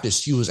 the fact that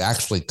she was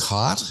actually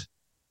caught,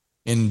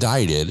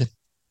 indicted,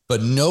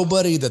 but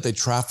nobody that they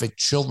trafficked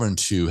children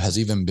to has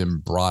even been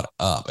brought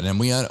up. And then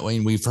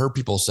we've heard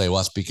people say, well,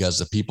 that's because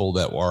the people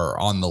that were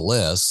on the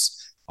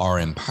list are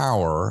in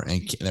power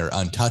and they're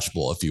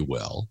untouchable, if you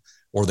will,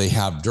 or they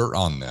have dirt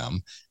on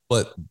them.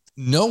 But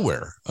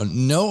nowhere, at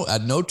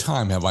no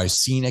time have I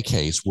seen a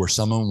case where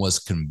someone was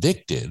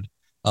convicted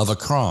of a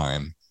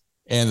crime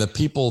and the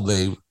people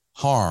they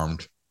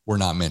harmed were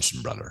not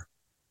mentioned, brother.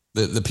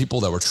 The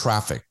people that were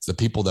trafficked, the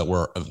people that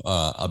were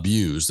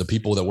abused, the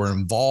people that were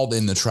involved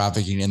in the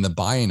trafficking and the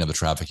buying of the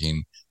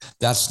trafficking,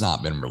 that's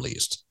not been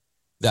released.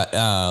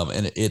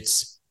 And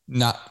it's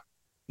not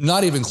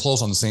even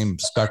close on the same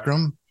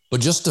spectrum.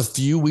 But just a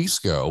few weeks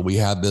ago, we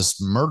had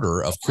this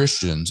murder of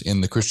Christians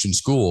in the Christian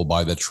school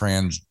by the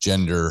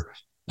transgender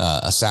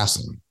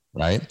assassin,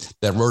 right?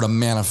 That wrote a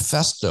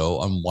manifesto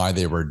on why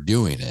they were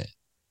doing it.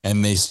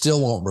 And they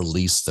still won't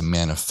release the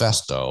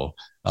manifesto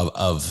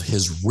of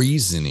his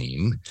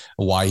reasoning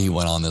why he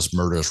went on this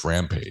murderous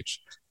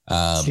rampage.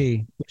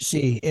 She,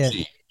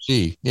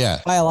 yeah.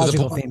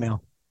 Biological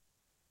female.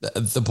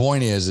 The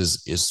point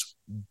is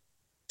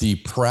the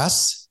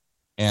press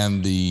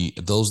and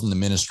those in the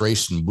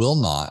administration will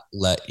not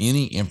let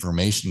any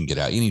information get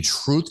out, any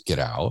truth get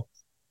out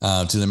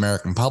to the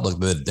American public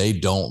that they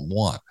don't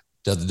want,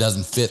 that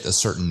doesn't fit a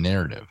certain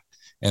narrative.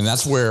 And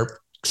that's where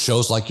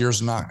shows like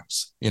yours and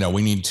ours,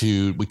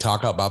 we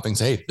talk about things.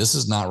 Hey, this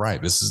is not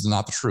right. This is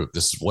not the truth.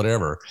 This is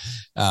whatever.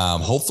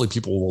 Hopefully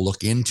people will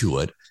look into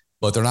it,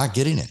 but they're not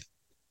getting it.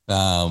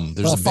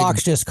 There's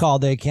Fox just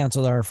called. They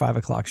canceled our 5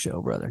 o'clock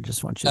show, brother.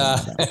 Just want you to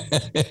know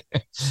that.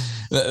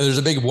 There's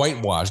a big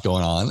whitewash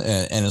going on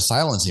and a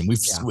silencing.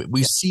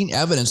 We've seen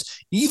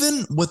evidence,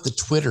 even with the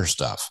Twitter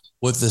stuff,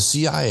 with the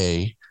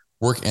CIA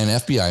and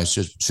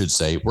FBI should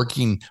say,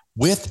 working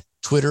with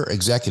Twitter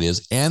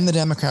executives and the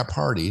Democrat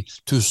Party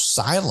to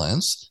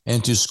silence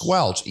and to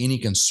squelch any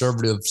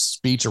conservative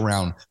speech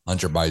around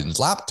Hunter Biden's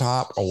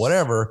laptop or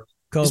whatever.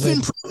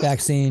 COVID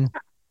vaccine.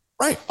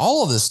 Right.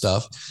 All of this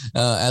stuff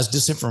as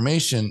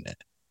disinformation.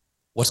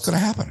 What's going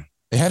to happen?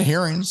 They had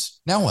hearings.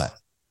 Now what?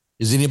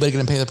 Is anybody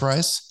going to pay the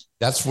price?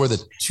 That's where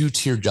the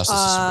two-tier justice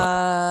is.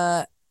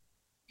 I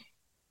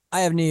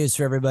have news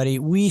for everybody.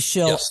 We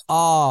shall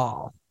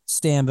all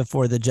stand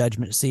before the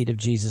judgment seat of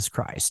Jesus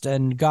Christ.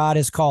 And God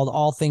has called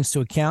all things to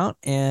account,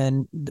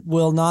 and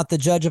will not the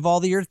judge of all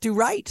the earth do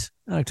right?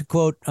 To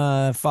quote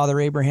Father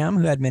Abraham,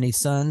 who had many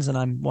sons, and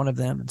I'm one of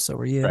them, and so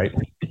are you. Right.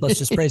 Let's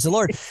just praise the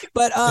Lord.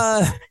 But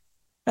I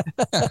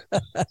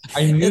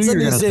knew it's a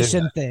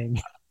musician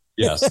thing.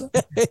 Yes.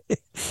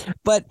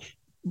 but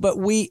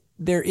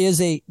there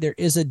is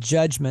a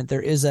judgment.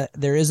 There is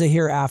a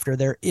hereafter.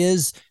 There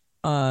is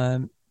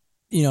some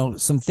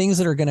things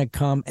that are going to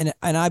come, and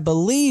I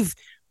believe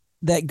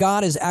that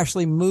God is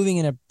actually moving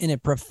in a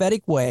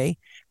prophetic way,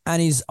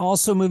 and he's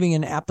also moving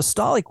in an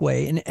apostolic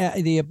way. And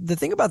the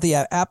thing about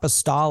the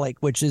apostolic,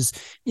 which is,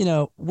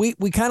 we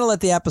kind of let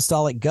the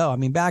apostolic go. I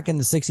mean, back in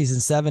the 60s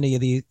and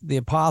 70s, the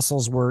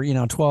apostles were,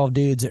 12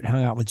 dudes that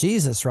hung out with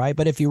Jesus, right?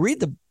 But if you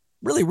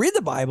really read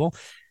the Bible,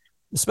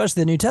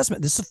 especially the New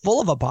Testament, this is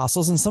full of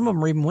apostles, and some of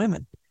them are even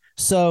women.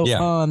 So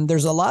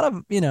there's a lot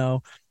of,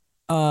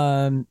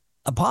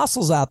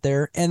 apostles out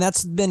there, and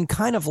that's been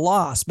kind of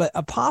lost. But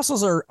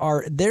apostles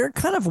they're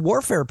kind of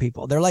warfare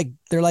people. They're like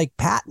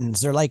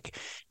Pattons. They're like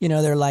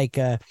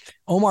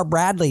Omar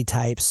Bradley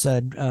types,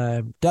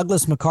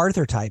 Douglas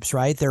MacArthur types,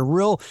 right? They're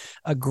real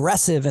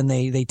aggressive, and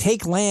they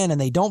take land,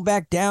 and they don't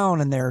back down,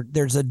 and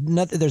there's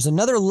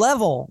another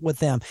level with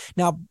them.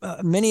 Now,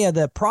 many of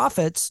the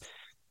prophets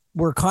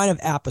were kind of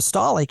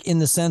apostolic in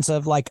the sense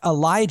of like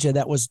Elijah,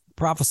 that was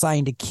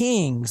prophesying to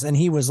kings. And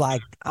he was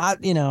like,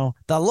 the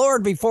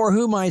Lord before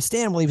whom I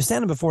stand. Well, he was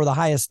standing before the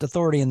highest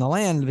authority in the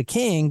land, the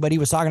king, but he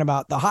was talking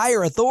about the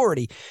higher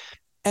authority.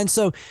 And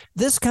so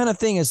this kind of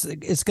thing is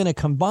going to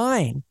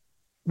combine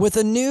with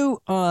a new,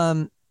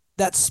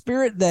 that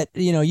spirit that,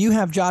 you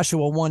have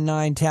Joshua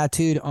 1:9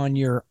 tattooed on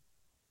your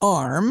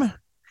arm.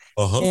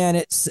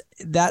 And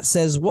that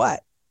says what?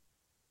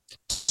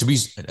 To be,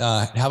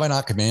 have I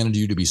not commanded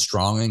you to be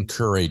strong and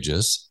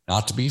courageous,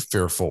 not to be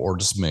fearful or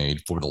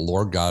dismayed, for the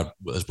Lord God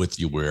is with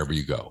you wherever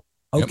you go.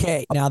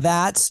 Okay. Now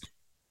that's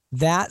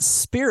that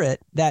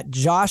spirit, that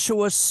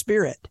Joshua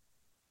spirit,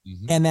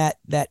 and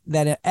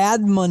that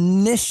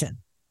admonition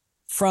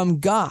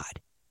from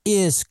God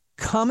is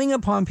coming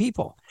upon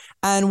people.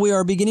 And we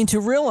are beginning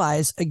to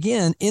realize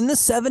again in the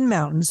 7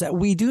 mountains that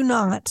we do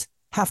not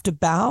have to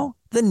bow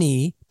the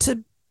knee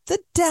to the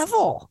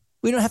devil.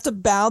 We don't have to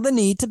bow the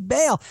knee to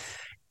Baal.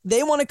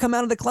 They want to come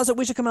out of the closet.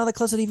 We should come out of the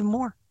closet even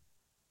more.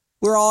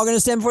 We're all going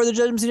to stand before the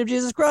judgment seat of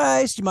Jesus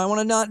Christ. You might want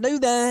to not do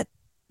that.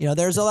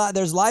 There's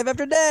life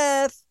after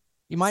death.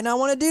 You might not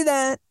want to do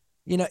that.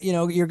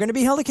 You're going to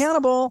be held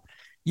accountable.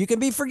 You can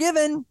be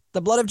forgiven.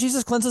 The blood of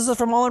Jesus cleanses us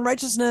from all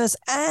unrighteousness,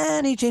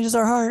 and he changes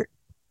our heart.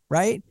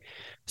 Right?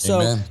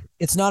 So Amen.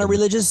 It's not a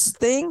religious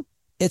thing.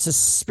 It's a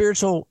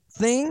spiritual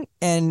thing.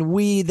 And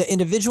we, the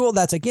individual,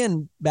 that's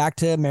again, back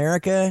to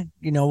America,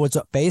 what's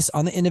based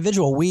on the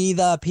individual. We,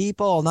 the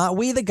people, not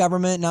we, the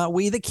government, not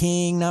we, the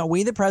king, not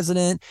we, the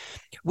president,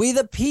 we,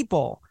 the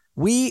people.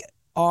 We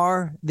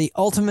are the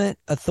ultimate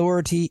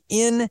authority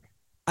in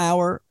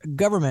our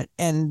government.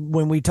 And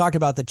when we talked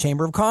about the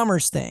Chamber of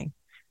Commerce thing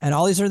and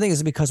all these other things,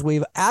 is because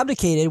we've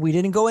abdicated. We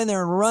didn't go in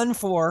there and run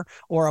for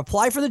or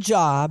apply for the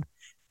job.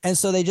 And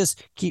so they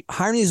just keep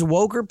hiring these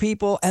woker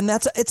people. And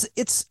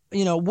it's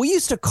we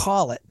used to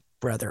call it,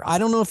 brother, I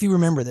don't know if you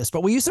remember this,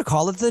 but we used to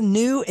call it the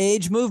New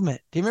Age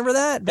movement. Do you remember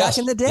that? Back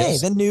in the day,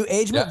 the New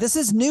Age movement. This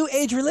is New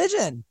Age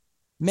religion.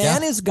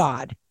 Man is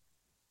God.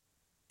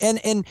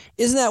 And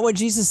isn't that what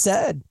Jesus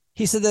said?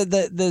 He said that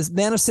the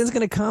man of sin is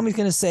going to come. He's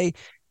going to say,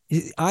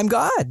 I'm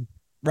God,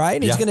 right?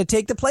 And he's going to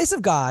take the place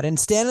of God and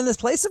stand in this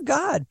place of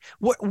God.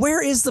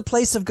 Where is the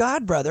place of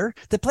God, brother?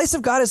 The place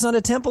of God is not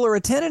a temple or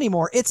a tent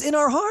anymore. It's in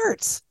our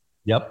hearts.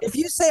 Yep. If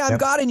you say I'm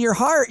God in your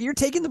heart, you're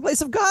taking the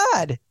place of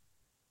God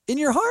in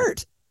your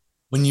heart.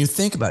 When you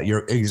think about it,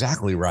 you're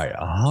exactly right.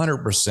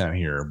 100%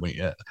 here.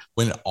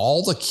 When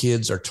all the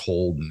kids are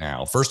told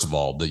now, first of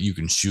all, that you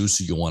can choose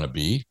who you want to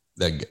be,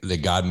 that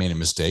God made a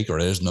mistake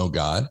or there's no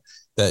God,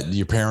 that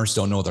your parents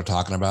don't know what they're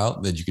talking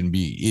about, that you can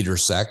be either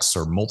sex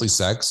or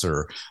multi-sex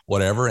or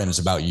whatever. And it's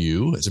about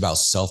you. It's about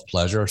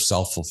self-pleasure,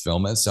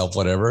 self-fulfillment,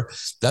 self-whatever.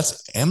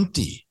 That's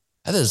empty.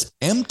 That is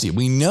empty.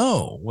 We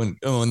know when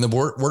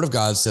the word of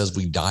God says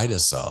we die to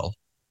self,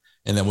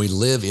 and then we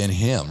live in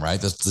him,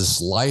 right?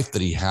 This life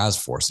that he has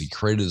for us, he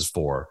created us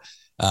for.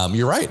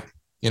 You're right.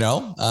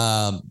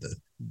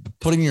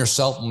 Putting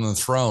yourself on the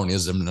throne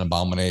is an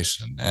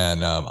abomination.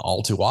 And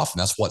all too often,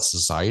 that's what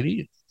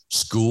society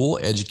school,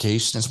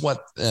 education. It's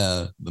what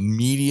the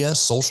media,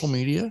 social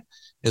media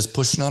is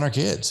pushing on our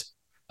kids.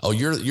 Oh,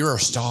 you're a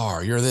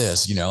star. You're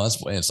this,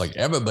 it's like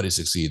everybody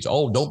succeeds.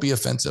 Oh, don't be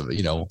offensive.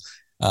 No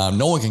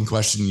one can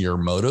question your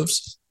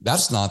motives.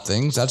 That's not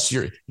things. That's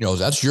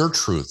that's your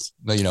truth.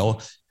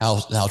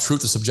 How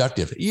truth is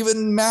subjective.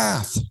 Even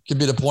math can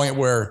be the point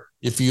where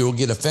if you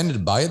get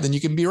offended by it, then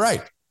you can be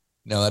right.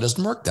 No, that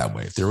doesn't work that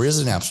way. There is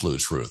an absolute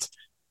truth.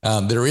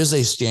 There is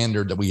a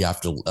standard that we have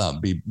to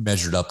be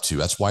measured up to.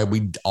 That's why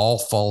we all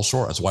fall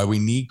short. That's why we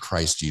need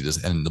Christ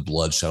Jesus and the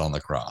blood shed on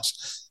the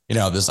cross.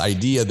 This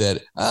idea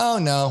that, oh,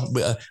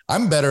 no,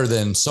 I'm better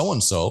than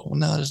so-and-so. Well,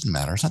 no, it doesn't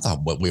matter. It's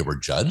not what we were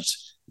judged.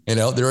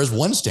 There is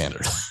one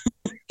standard.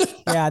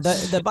 Yeah,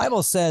 the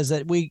Bible says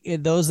that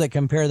those that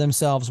compare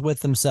themselves with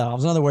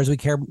themselves, in other words, we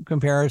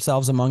compare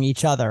ourselves among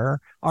each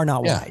other, are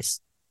not wise.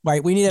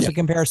 Right? We need to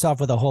compare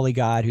ourselves with a holy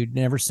God who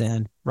never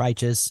sinned,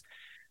 righteous,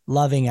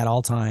 loving at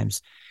all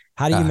times.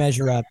 How do you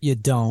measure up? You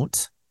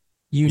don't.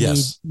 You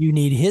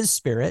need his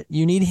spirit.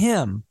 You need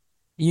him.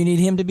 You need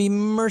him to be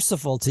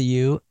merciful to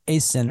you, a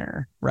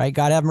sinner, right?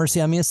 God have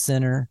mercy on me, a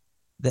sinner.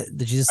 That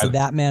Jesus said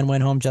that man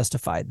went home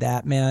justified.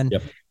 That man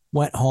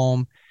went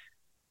home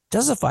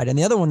justified. And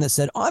the other one that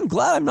said, I'm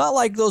glad I'm not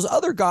like those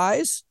other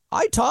guys.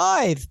 I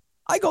tithe.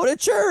 I go to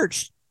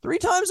church 3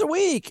 times a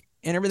week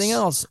and everything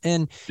else.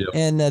 And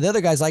the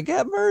other guy's like,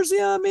 have mercy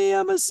on me.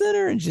 I'm a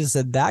sinner. And Jesus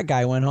said, that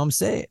guy went home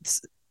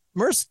saved.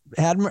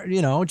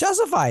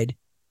 Justified,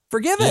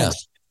 forgiven.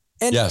 Yes.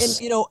 And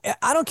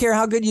I don't care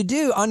how good you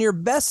do. On your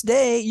best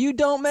day, you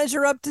don't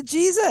measure up to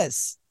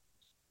Jesus.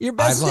 Your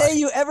best day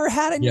you ever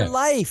had in your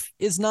life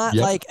is not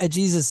like a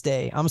Jesus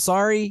day. I'm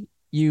sorry,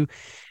 you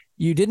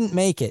didn't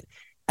make it.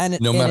 And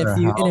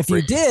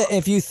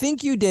if you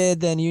think you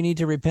did, then you need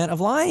to repent of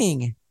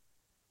lying.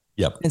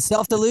 Yep. And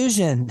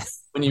self-delusion.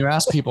 When you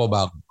ask people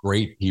about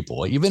great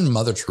people, even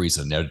Mother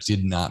Teresa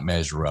did not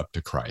measure up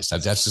to Christ.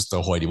 That's just the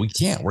whole idea. We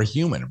can't. We're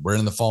human. We're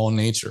in the fallen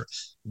nature.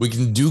 We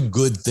can do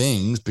good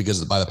things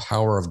because by the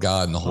power of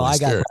God and the Holy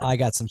Spirit. I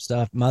got some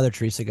stuff. Mother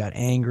Teresa got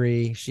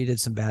angry. She did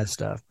some bad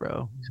stuff,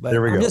 bro. But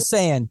there we I'm go. just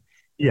saying.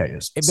 Yeah,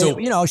 yes.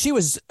 So, she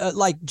was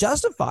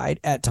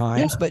justified at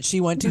times, but she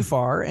went too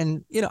far.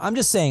 And, I'm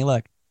just saying,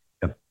 look,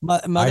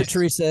 Mother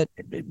Teresa,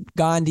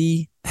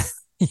 Gandhi,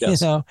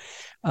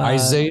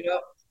 Isaiah,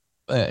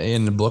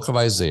 in the book of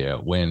Isaiah,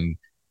 when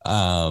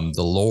the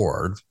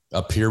Lord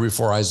appeared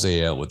before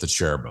Isaiah with the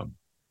cherubim,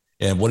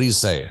 and what do you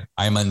say?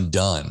 I'm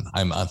undone.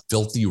 I'm a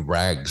filthy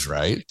rags,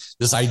 right?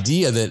 This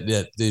idea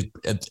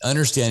that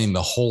understanding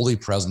the holy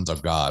presence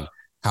of God,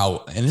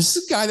 and this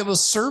is a guy that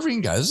was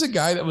serving God. This is a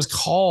guy that was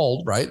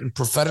called, right? And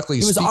prophetically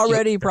he was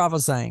already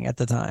prophesying at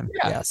the time.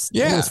 Yeah. Yes.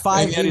 Yeah.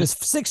 He was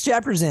 6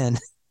 chapters in.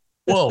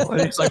 Whoa.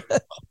 And it's like,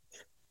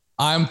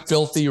 I'm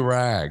filthy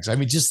rags. I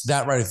mean, just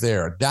that right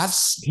there.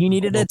 He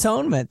needed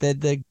atonement.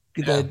 The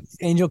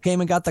angel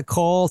came and got the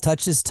coal,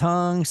 touched his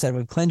tongue, said,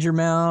 "Well, cleanse your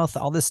mouth,"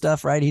 all this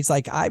stuff, right? He's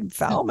like, I'm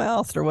foul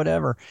mouthed or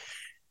whatever.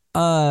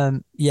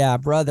 Yeah,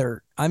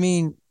 brother. I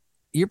mean,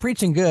 you're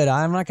preaching good.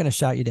 I'm not going to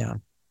shout you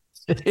down.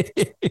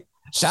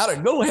 Shout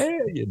it. Go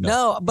ahead.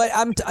 No, but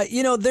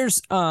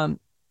there's,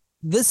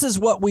 this is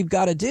what we've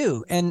got to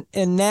do. And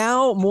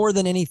now more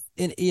than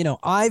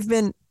I've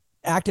been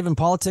active in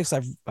politics.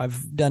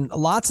 I've done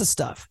lots of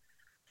stuff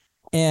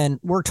and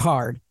worked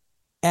hard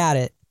at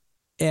it.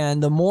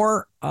 And the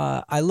more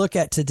I look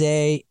at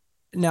today,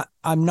 now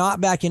I'm not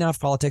backing off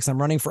politics. I'm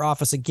running for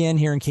office again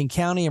here in King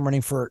County. I'm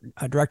running for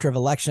a director of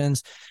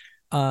elections.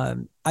 I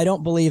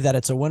don't believe that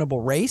it's a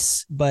winnable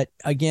race, but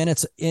again,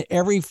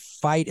 every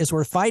fight is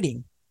worth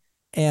fighting.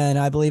 And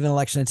I believe in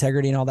election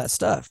integrity and all that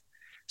stuff.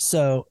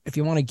 So if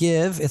you want to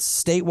give,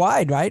 it's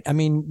statewide, right? I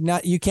mean,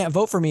 you can't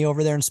vote for me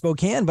over there in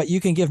Spokane, but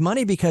you can give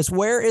money because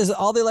where is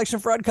all the election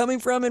fraud coming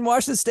from in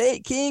Washington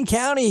State? King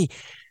County.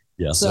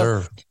 Yes,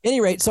 sir. At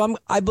any rate, so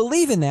I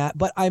believe in that,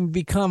 but I'm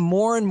become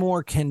more and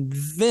more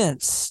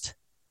convinced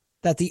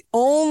that the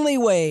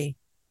only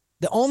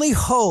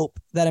hope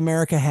that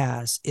America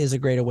has is a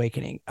great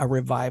awakening, a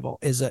revival,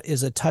 is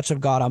a touch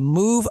of God, a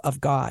move of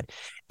God.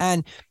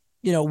 And,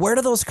 where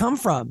do those come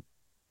from?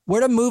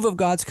 Where do move of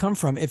God's come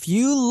from? If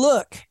you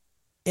look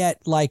at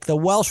like the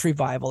Welsh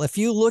revival, if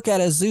you look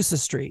at Azusa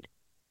Street,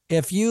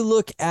 if you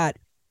look at,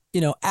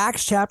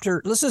 Acts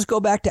chapter, let's just go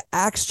back to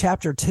Acts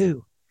chapter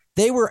 2.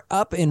 They were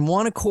up in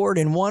one accord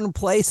in one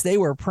place. They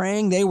were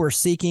praying. They were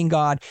seeking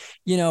God.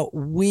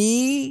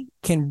 We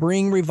can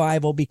bring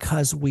revival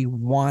because we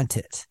want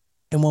it.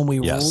 And when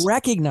we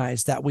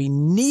recognize that we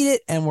need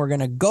it and we're going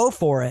to go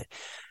for it.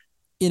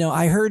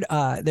 I heard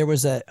there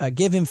was a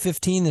Give Him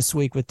 15 this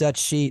week with Dutch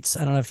Sheets.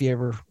 I don't know if you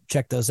ever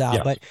checked those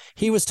out, but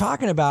he was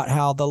talking about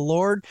how the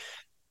Lord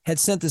had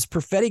sent this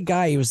prophetic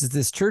guy. He was at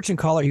this church in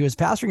Colorado. He was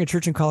pastoring a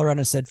church in Colorado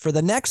and said, for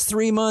the next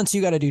 3 months,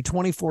 you got to do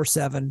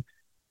 24/7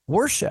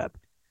 worship.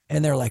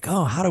 And they're like,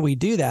 oh, how do we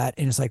do that?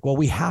 And it's like, well,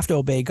 we have to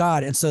obey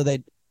God. And so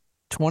they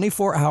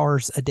 24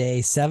 hours a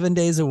day, 7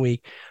 days a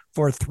week,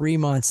 for 3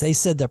 months. They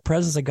said the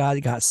presence of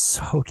God got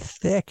so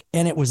thick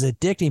and it was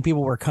addicting.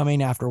 People were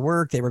coming after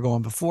work. They were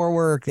going before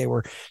work. They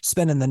were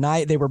spending the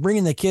night. They were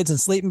bringing the kids in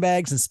sleeping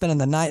bags and spending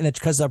the night. And it's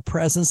because the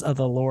presence of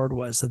the Lord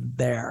was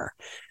there.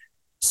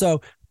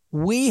 So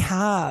we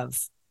have,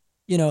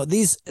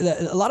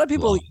 a lot of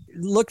people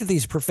look at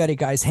these prophetic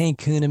guys, Hank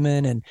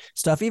Kuhneman and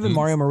stuff, even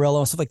Mario Murillo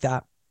and stuff like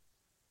that.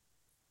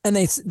 And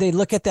they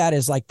look at that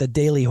as like the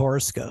daily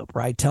horoscope,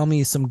 right? Tell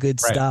me some good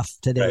stuff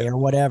today or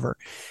whatever.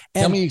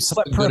 And, Tell me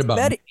something good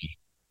about me.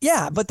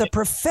 Yeah, but the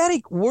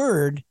prophetic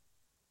word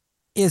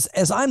is,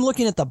 as I'm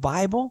looking at the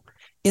Bible,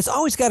 it's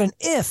always got an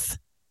if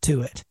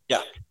to it.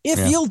 Yeah.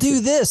 If you'll do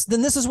this,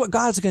 then this is what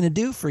God's going to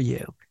do for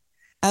you.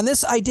 And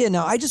this idea,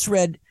 now I just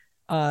read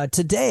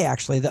today,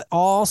 actually, that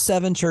all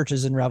 7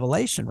 churches in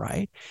Revelation,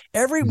 right?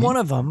 Every one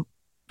of them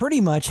pretty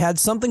much had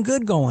something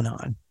good going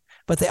on,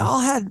 but they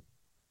all had,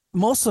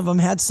 most of them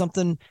had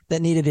something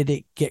that needed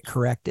to get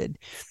corrected.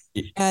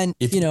 And,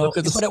 if you look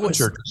at the 7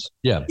 churches,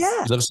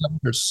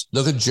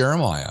 look at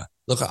Jeremiah,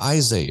 look at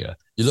Isaiah,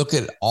 you look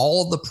at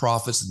all of the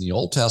prophets in the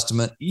Old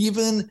Testament,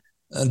 even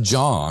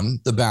John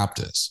the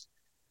Baptist,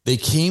 they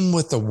came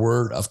with the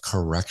word of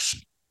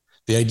correction.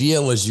 The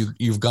idea was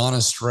you've gone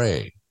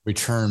astray,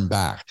 return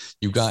back.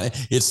 You've got,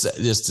 it's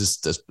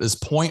this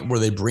point where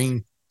they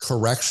bring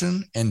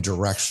correction and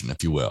direction,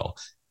 if you will.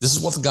 This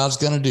is what God's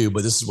going to do,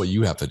 but this is what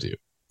you have to do.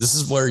 This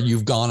is where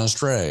you've gone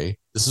astray.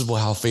 This is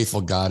how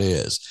faithful God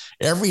is.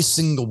 Every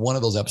single one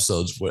of those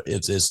episodes,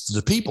 it's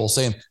the people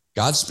saying,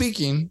 God's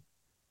speaking,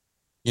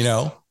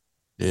 a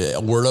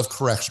word of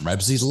correction, right?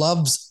 Because he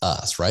loves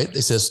us, right?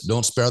 It says,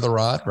 don't spare the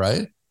rod,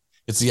 right?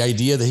 It's the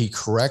idea that he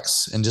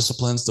corrects and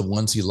disciplines the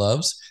ones he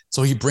loves.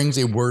 So he brings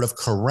a word of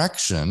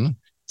correction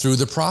through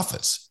the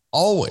prophets,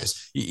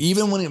 always.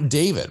 Even when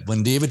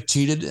David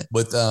cheated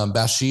with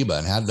Bathsheba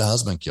and had the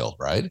husband killed,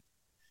 right?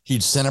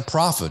 He'd send a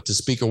prophet to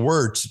speak a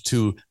word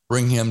to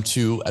bring him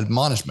to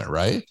admonishment,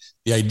 right?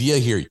 The idea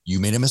here, you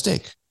made a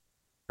mistake,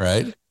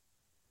 right?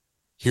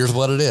 Here's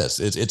what it is.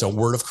 It's a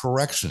word of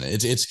correction.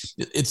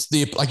 It's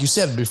the, like you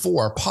said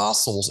before,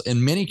 apostles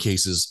in many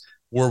cases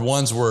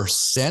were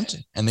sent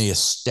and they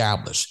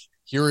established.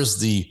 Here is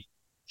the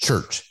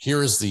church.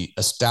 Here is the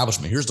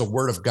establishment. Here's the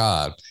word of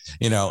God,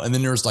 and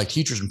then there's like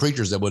teachers and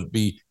preachers that would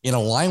be in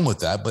line with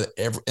that.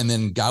 And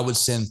then God would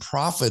send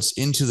prophets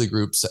into the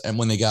groups. And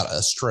when they got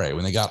astray,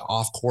 when they got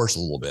off course a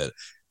little bit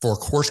for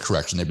course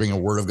correction, they bring a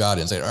word of God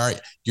in and say, all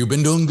right, you've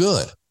been doing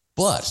good,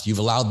 but you've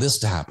allowed this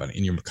to happen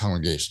in your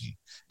congregation.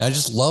 And I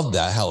just love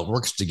that, how it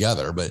works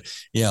together. But,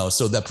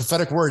 so that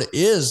prophetic word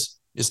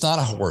it's not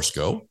a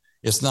horoscope.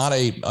 It's not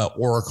a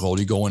oracle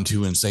you go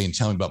into and say,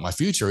 tell me about my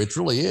future. It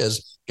really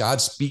is God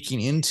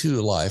speaking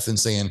into life and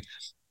saying,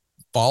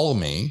 follow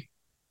me.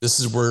 This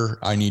is where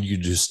I need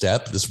you to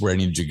step. This is where I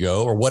need you to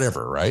go, or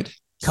whatever, right?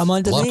 Come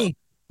unto me.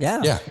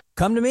 Yeah.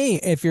 Come to me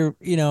if you're,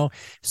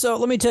 So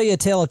let me tell you a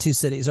tale of 2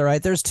 cities, all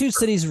right? There's 2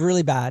 cities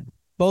really bad.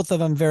 Both of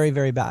them very,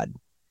 very bad.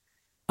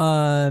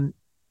 One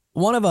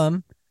of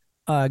them,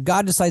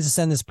 God decides to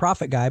send this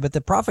prophet guy, but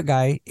the prophet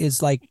guy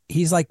is like,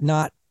 he's like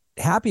not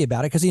happy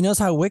about it because he knows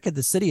how wicked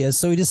the city is.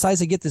 So he decides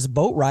to get this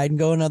boat ride and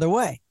go another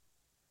way.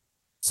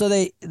 So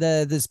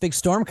this big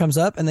storm comes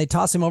up and they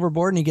toss him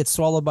overboard and he gets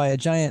swallowed by a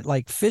giant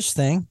like fish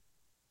thing.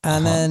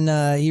 And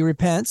then he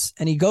repents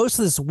and he goes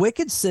to this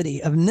wicked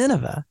city of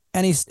Nineveh.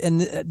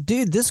 And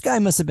dude, this guy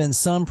must have been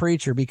some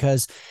preacher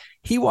because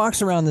he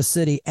walks around the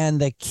city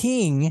and the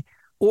king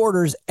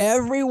orders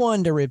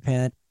everyone to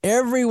repent,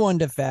 everyone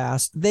to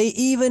fast. They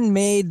even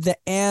made the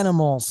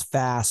animals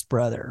fast,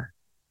 brother.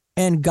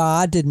 And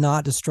God did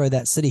not destroy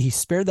that city. He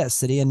spared that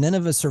city, and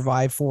Nineveh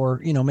survived for,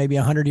 maybe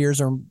 100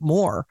 years or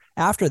more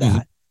after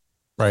that.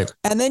 Right.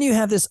 And then you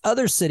have this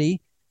other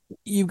city.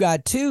 You've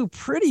got 2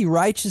 pretty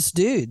righteous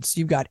dudes.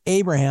 You've got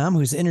Abraham,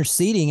 who's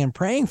interceding and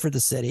praying for the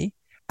city.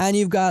 And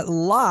you've got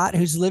Lot,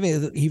 who's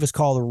living, he was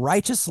called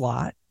righteous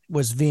Lot,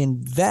 was being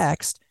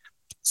vexed.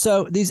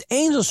 So these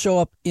angels show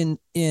up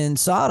in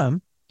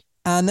Sodom,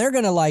 and they're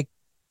going to like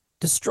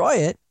destroy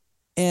it.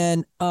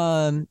 And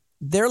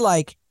they're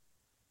like,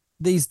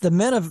 the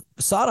men of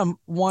Sodom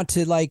want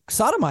to like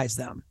sodomize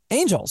them,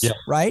 angels,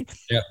 right?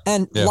 Yeah.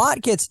 And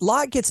Lot gets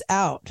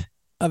out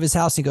of his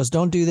house. He goes,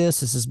 don't do this.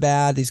 This is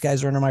bad. These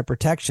guys are under my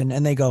protection.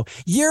 And they go,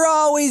 you're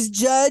always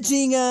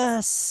judging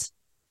us.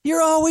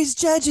 You're always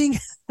judging.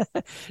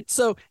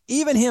 So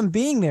even him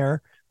being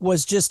there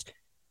was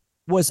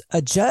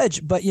a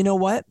judge. But you know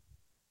what?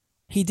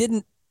 He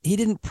didn't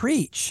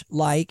preach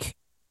like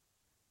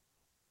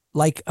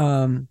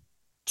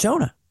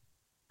Jonah.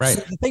 Right.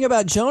 So the thing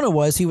about Jonah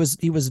was he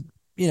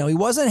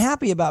wasn't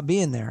happy about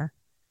being there,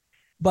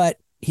 but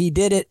he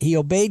did it. He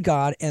obeyed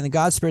God, and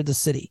God spared the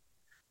city.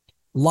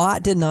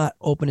 Lot did not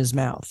open his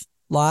mouth.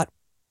 Lot,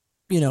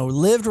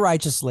 lived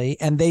righteously,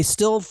 and they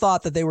still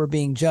thought that they were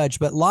being judged.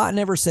 But Lot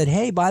never said,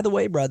 hey, by the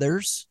way,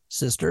 brothers,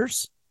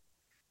 sisters,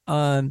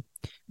 God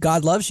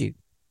loves you.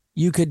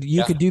 You could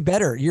do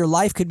better. Your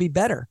life could be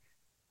better.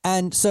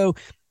 And so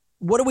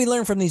what do we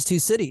learn from these 2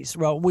 cities?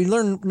 Well, we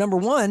learn, number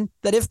one,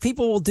 that if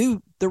people will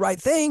do the right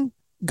thing,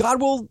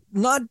 God will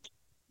not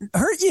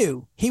hurt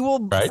you. He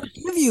will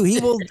forgive you. He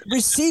will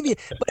receive you.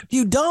 But if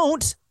you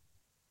don't,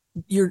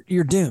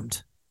 you're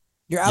doomed.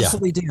 You're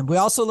absolutely doomed. We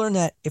also learn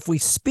that if we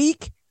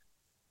speak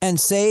and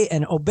say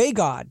and obey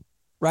God,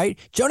 right?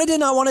 Jonah did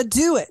not want to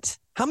do it.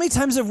 How many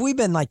times have we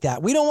been like that?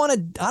 I don't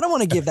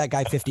want to give that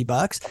guy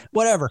 $50,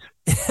 whatever,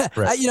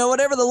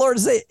 whatever the Lord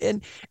say.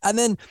 And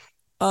then,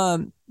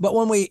 but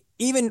when we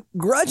even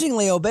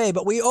grudgingly obey,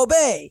 but we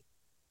obey,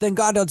 then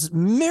God does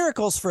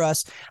miracles for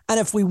us. And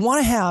if we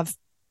want to have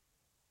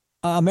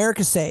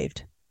America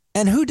saved,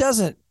 and who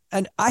doesn't?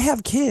 And I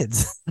have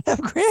kids, I have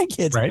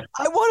grandkids. Right.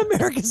 I want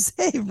America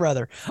saved,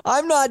 brother.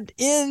 I'm not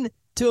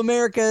into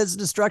America's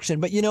destruction,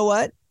 but you know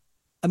what?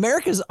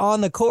 America's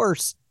on the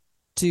course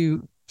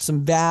to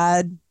some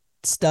bad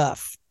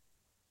stuff,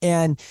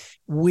 and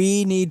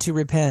we need to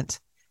repent.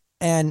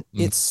 And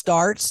it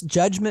starts,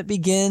 judgment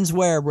begins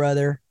where,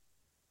 brother?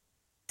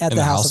 At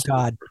the house of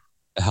God.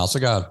 The house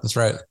of God. That's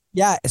right.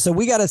 Yeah. So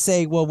we got to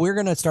say, well, we're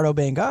going to start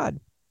obeying God.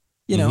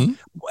 You know,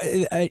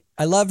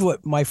 I loved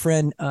what my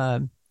friend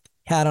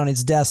had on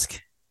his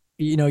desk,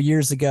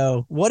 years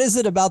ago. What is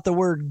it about the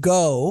word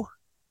go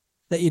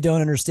that you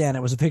don't understand?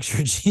 It was a picture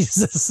of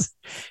Jesus,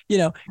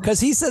 because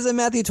he says in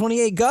Matthew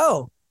 28,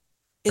 go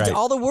into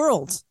all the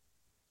worlds.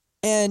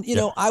 And,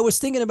 I was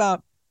thinking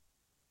about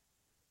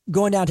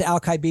going down to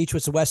Alki Beach,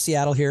 which is West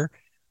Seattle here,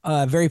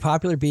 very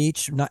popular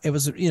beach. It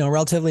was, a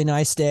relatively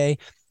nice day.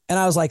 And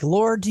I was like,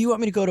 Lord, do you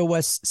want me to go to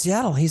West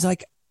Seattle? He's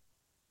like,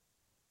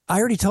 I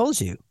already told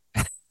you.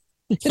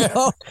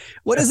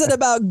 What is it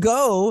about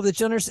go that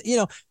you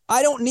understand?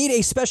 I don't need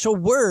a special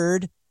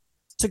word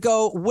to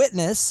go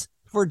witness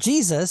for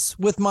Jesus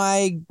with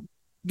my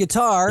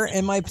guitar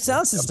and my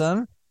sound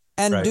system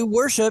and do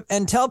worship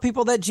and tell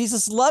people that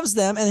Jesus loves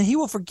them and he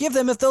will forgive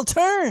them if they'll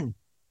turn.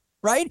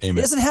 Right. Amen.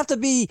 It doesn't have to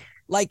be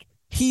like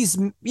he's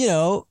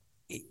not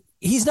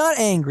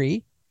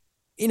angry,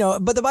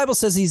 but the Bible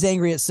says he's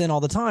angry at sin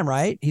all the time.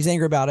 Right. He's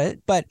angry about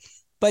it, but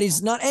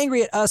he's not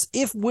angry at us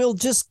if we'll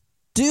just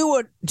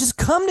just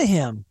come to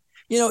him.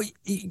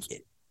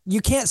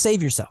 You can't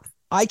save yourself.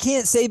 I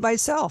can't save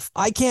myself.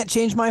 I can't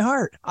change my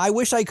heart. I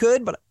wish I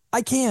could, but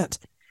I can't.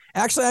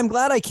 Actually, I'm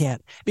glad I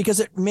can't, because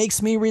it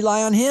makes me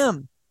rely on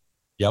him.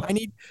 Yep.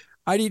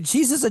 I need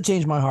Jesus to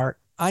change my heart.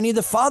 I need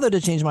the Father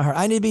to change my heart.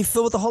 I need to be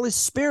filled with the Holy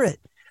Spirit.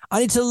 I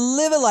need to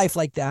live a life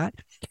like that.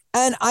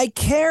 And I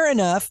care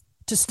enough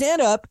to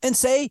stand up and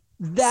say,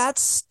 that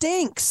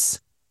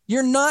stinks.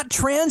 You're not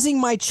transing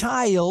my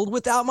child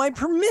without my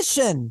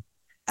permission.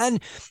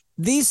 And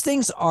these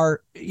things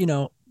are,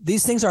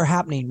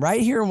 happening right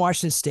here in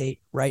Washington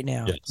State right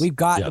now. Yes. We've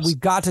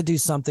got to do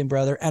something,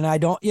 brother. And I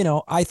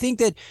think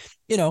that,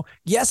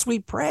 yes, we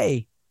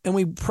pray and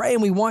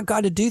we want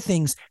God to do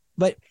things.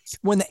 But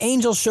when the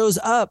angel shows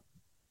up,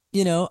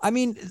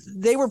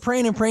 they were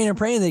praying and praying and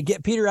praying to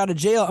get Peter out of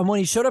jail. And when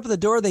he showed up at the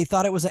door, they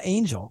thought it was an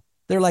angel.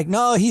 They're like,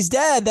 no, he's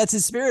dead. That's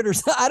his spirit. Or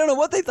I don't know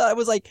what they thought. It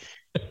was like,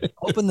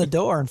 open the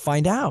door and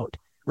find out.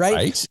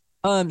 Right.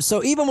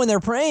 So even when they're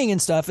praying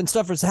and stuff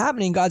is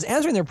happening, God's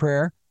answering their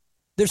prayer,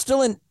 they're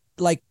still in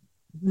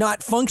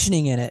not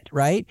functioning in it.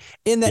 Right.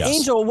 And the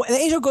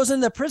angel goes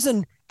into the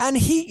prison and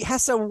he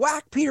has to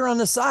whack Peter on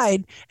the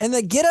side and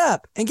then get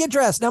up and get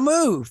dressed. Now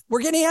move.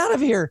 We're getting out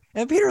of here.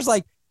 And Peter's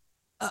like,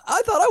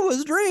 I thought I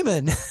was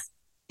dreaming.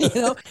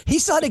 He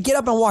still had to get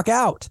up and walk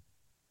out.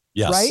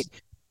 Yes. Right.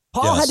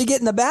 Paul had to get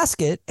in the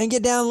basket and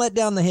get down, let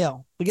down the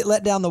hill, get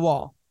let down the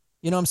wall.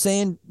 You know what I'm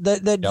saying?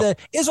 The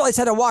Israelites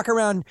had to walk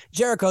around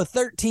Jericho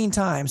 13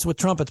 times with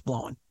trumpets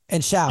blowing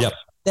and shout. Yep.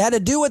 They had to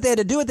do what they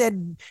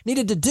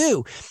needed to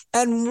do.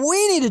 And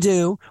we need to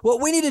do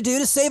what we need to do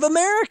to save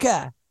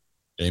America.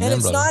 Amen,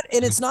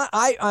 and it's not,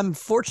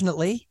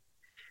 unfortunately,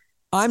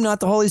 I'm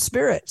not the Holy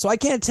Spirit. So I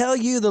can't tell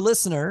you, the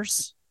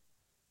listeners,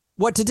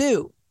 what to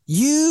do.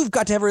 You've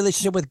got to have a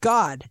relationship with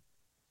God.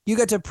 You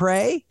got to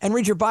pray and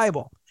read your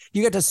Bible.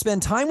 You got to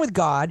spend time with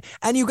God,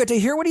 and you got to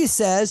hear what he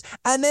says.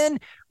 And then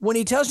when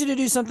he tells you to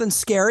do something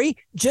scary,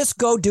 just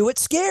go do it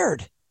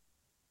scared.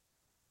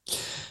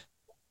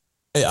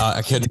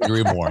 I couldn't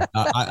agree more.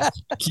 I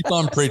keep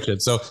on preaching.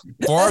 So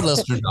for our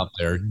listeners out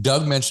there,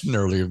 Doug mentioned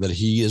earlier that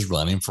he is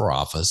running for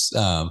office.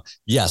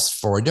 Yes,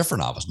 for a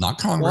different office, not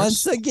Congress.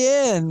 Once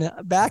again,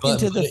 back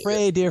into the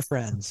fray, dear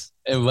friends.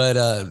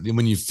 But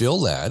when you feel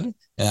that,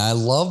 and I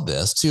love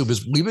this too,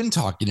 because we've been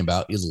talking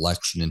about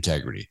election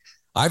integrity.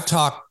 I've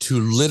talked to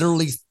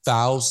literally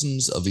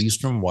thousands of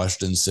Eastern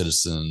Washington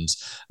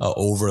citizens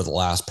over the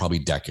last probably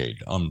decade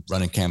on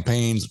running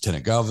campaigns,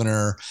 lieutenant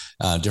governor,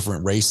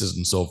 different races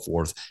and so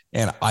forth.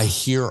 And I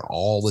hear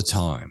all the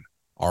time,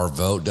 our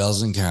vote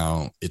doesn't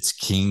count. It's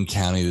King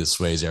County that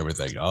sways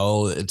everything.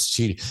 Oh, it's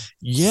cheating.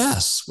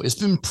 Yes, it's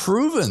been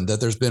proven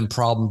that there's been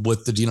problem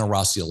with the Dino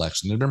Rossi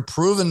election. There's been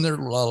proven there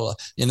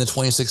in the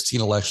 2016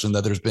 election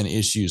that there's been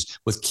issues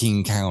with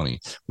King County.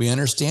 We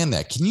understand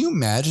that. Can you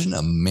imagine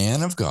a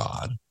man of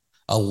God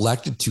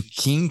elected to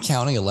King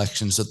County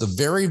elections? At the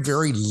very,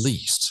 very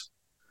least,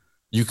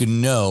 you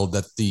can know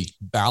that the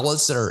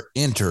ballots that are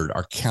entered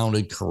are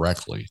counted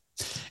correctly.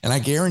 And I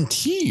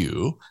guarantee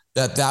you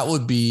that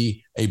would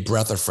be a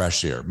breath of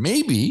fresh air.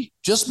 Maybe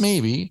just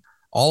maybe,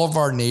 all of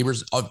our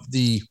neighbors of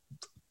the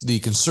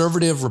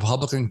conservative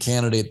Republican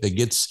candidate that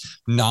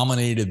gets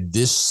nominated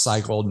this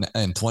cycle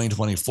in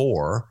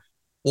 2024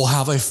 will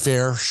have a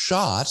fair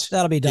shot.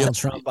 That'll be Donald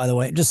Trump, by the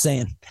way. Just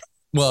saying.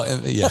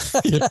 Well, yeah,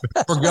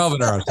 for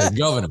governor, I say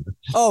governor.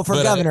 Oh, for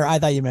governor. I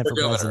thought you meant for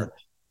governor.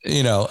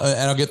 president.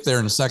 And I'll get there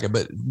in a second.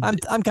 But I'm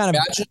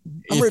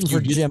rooting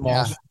for Jim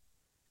Walsh.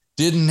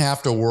 Didn't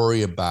have to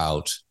worry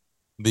about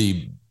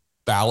the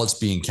ballots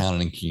being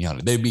counted in King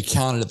County. They'd be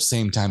counted at the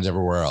same times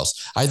everywhere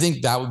else. I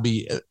think that would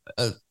be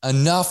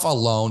enough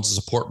alone to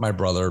support my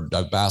brother,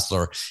 Doug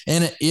Bassler.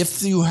 And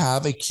if you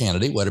have a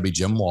candidate, whether it be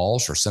Jim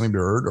Walsh or Semi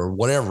Bird or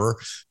whatever,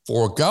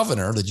 for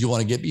governor that you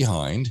want to get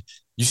behind,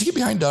 you should get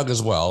behind Doug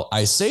as well.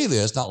 I say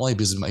this not only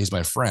because he's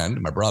my friend,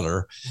 my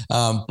brother,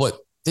 but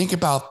think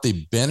about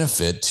the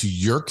benefit to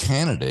your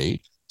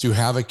candidate to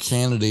have a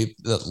candidate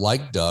that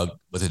like Doug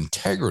with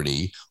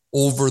integrity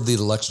over the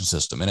election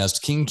system. And as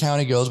King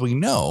County goes, we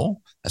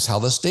know that's how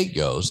the state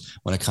goes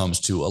when it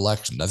comes to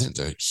elections. I think it's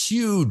a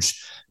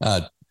huge,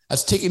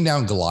 that's taking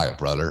down Goliath,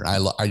 brother.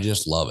 I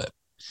just love it.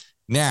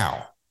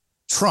 Now,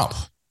 Trump,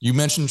 you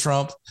mentioned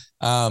Trump.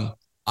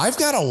 I've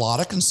got a lot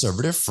of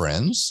conservative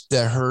friends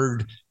that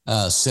heard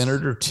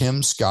Senator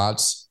Tim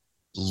Scott's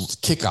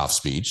kickoff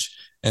speech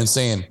and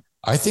saying,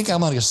 I think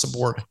I'm going to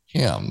support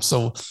him.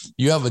 So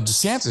you have a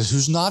DeSantis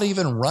who's not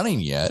even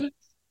running yet,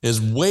 is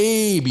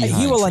way behind.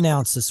 He will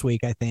announce this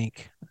week, I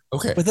think.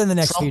 Okay. Within the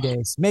next few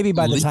days, maybe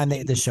by the time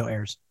this show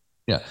airs.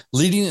 Yeah.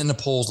 Leading in the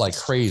polls like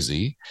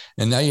crazy.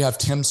 And now you have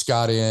Tim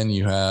Scott in,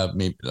 you have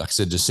maybe, like I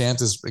said,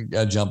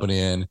 DeSantis jumping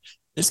in.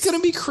 It's going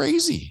to be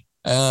crazy.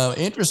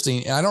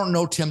 Interesting. And I don't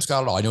know Tim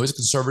Scott at all. I know he's a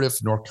conservative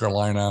from North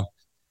Carolina.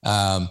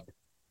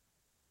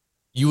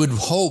 You would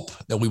hope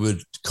that we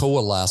would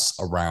coalesce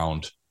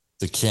around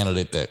the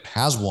candidate that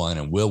has won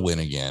and will win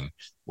again.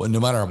 Well, no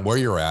matter where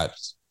you're at,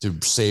 to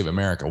save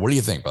America. What do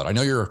you think about it? I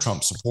know you're a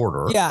Trump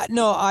supporter. Yeah,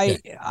 no, I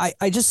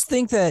just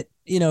think that,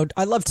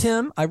 I love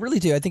Tim. I really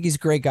do. I think he's a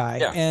great guy.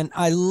 Yeah. And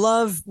I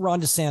love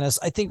Ron DeSantis.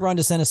 I think Ron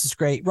DeSantis is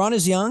great. Ron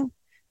is young.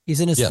 He's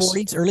in his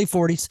 40s, early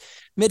 40s,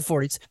 mid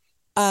 40s,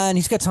 and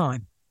he's got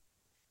time.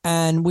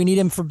 And we need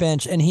him for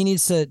bench. And he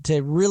needs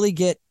to really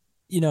get,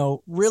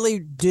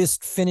 really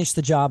just finish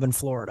the job in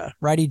Florida,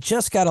 right? He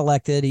just got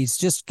elected. He's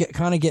just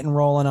kind of getting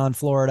rolling on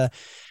Florida.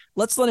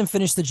 Let's let him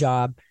finish the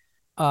job.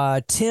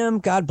 Tim,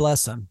 God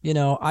bless him.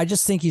 I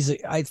just think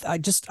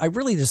I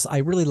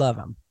really love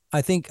him.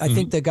 I think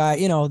the guy,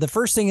 the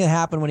first thing that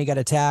happened when he got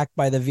attacked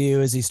by The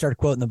View is he started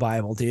quoting the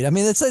Bible, dude. I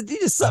mean, it's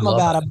just something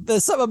about him.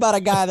 There's something about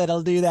a guy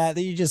that'll do that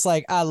you just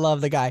like, I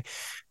love the guy.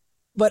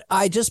 But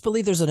I just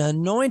believe there's an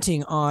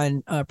anointing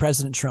on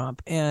President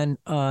Trump. And,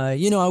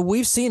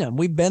 we've seen him.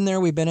 We've been there.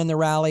 We've been in the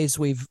rallies.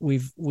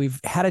 We've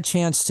had a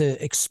chance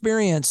to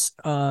experience,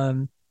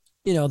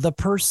 the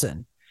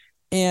person.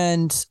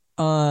 And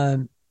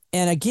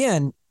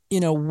again,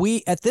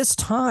 we at this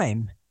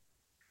time,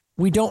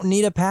 we don't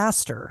need a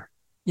pastor.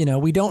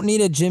 We don't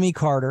need a Jimmy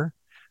Carter.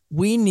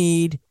 We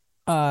need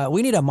a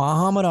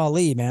Muhammad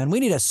Ali, man. We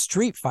need a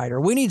street fighter.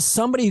 We need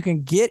somebody who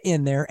can get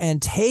in there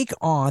and take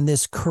on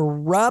this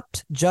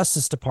corrupt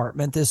Justice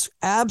Department, this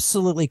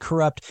absolutely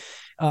corrupt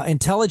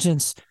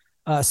intelligence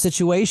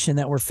situation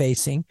that we're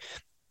facing,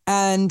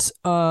 and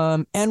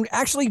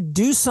actually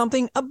do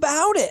something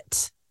about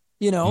it.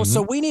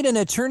 So we need an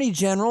attorney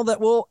general that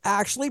will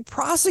actually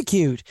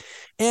prosecute.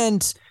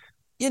 And,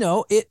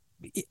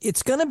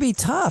 it's going to be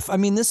tough. I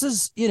mean, this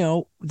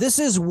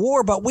is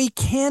war, but we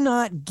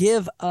cannot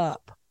give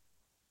up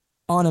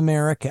on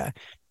America.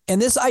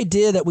 And this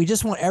idea that we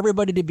just want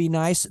everybody to be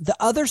nice, the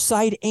other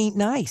side ain't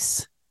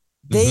nice.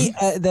 They,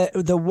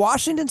 the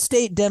Washington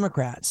State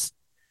Democrats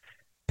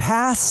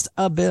passed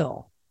a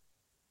bill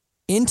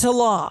into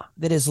law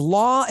that is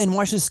law in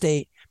Washington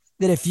State,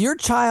 that if your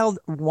child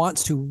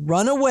wants to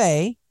run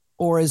away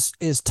or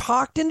is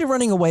talked into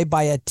running away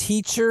by a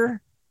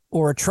teacher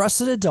or a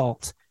trusted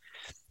adult,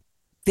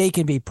 they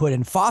can be put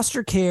in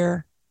foster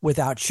care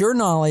without your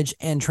knowledge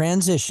and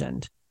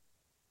transitioned,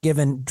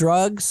 given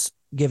drugs,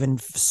 given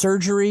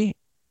surgery,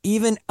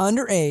 even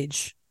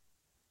underage,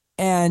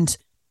 and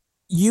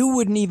you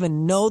wouldn't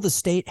even know the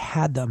state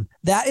had them.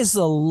 That is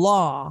the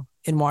law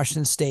in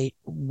Washington State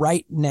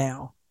right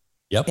now.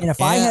 Yep. And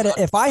if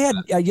I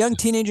had young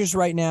teenagers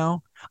right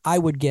now, I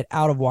would get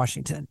out of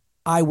Washington.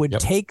 I would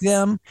take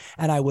them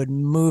and I would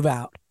move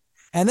out.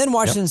 And then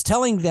Washington's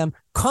telling them,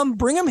 come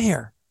bring them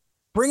here.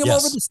 Bring them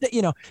over the state,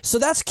 So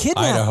that's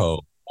kidnapping. Idaho,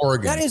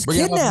 Oregon. That is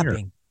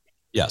kidnapping.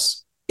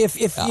 Yes. If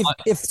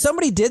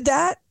somebody did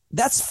that,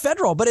 that's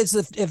federal. But if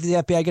the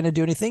FBI going to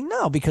do anything?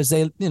 No, because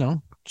they,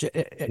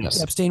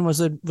 Epstein was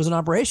an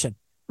operation,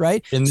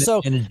 right? In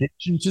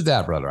addition to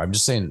that, brother, I'm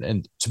just saying,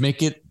 and to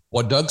make it,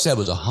 what Doug said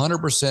was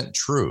 100%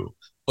 true.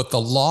 But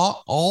the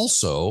law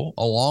also,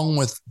 along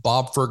with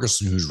Bob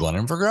Ferguson, who's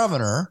running for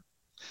governor,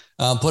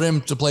 put him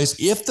to place.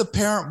 If the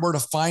parent were to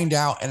find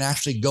out and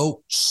actually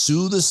go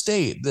sue the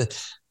state,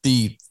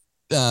 the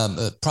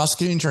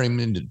prosecuting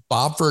attorney,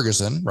 Bob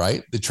Ferguson,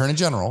 right, the attorney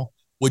general,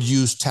 would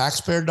use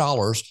taxpayer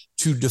dollars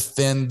to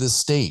defend the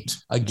state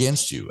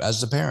against you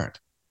as a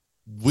parent.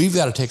 We've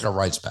got to take our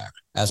rights back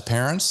as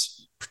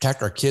parents,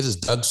 protect our kids, as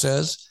Doug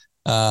says.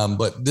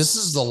 But this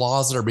is the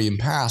laws that are being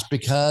passed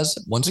because,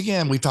 once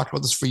again, we've talked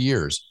about this for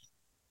years,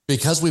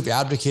 because we've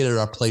advocated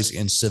our place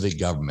in civic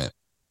government.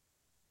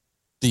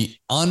 The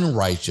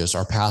unrighteous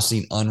are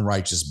passing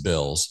unrighteous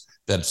bills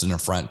that's an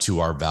affront to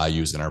our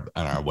values and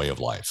our way of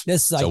life.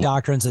 This is like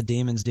doctrines of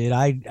demons, dude.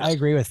 I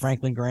agree with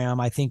Franklin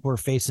Graham. I think we're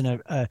facing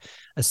a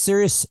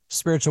serious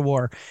spiritual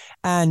war.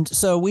 And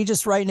so we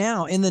just right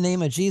now, in the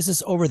name of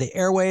Jesus, over the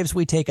airwaves,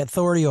 we take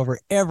authority over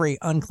every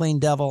unclean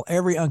devil,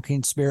 every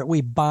unclean spirit.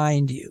 We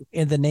bind you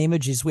in the name of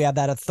Jesus. We have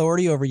that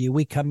authority over you.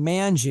 We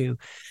command you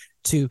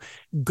to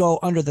go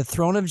under the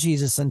throne of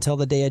Jesus until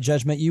the day of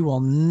judgment. You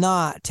will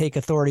not take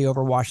authority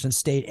over Washington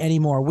State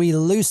anymore. We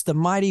loose the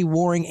mighty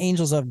warring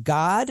angels of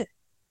God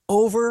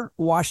over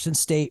Washington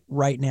State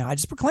right now. I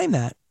just proclaim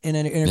that in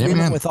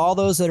agreement with all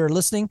those that are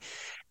listening.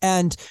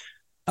 And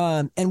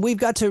we've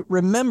got to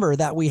remember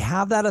that we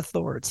have that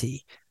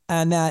authority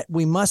and that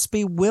we must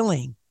be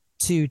willing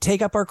to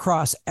take up our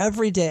cross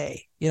every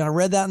day. You know, I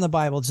read that in the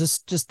Bible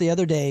just the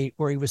other day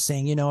where he was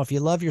saying, you know, if you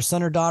love your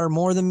son or daughter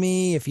more than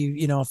me, if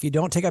you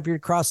don't take up your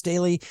cross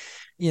daily,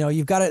 you know,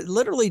 you've got to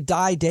literally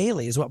die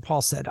daily is what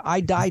Paul said.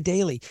 I die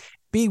daily.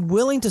 Be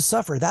willing to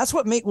suffer. That's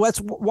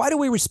why do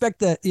we respect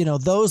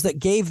those that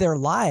gave their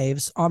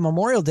lives on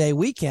Memorial Day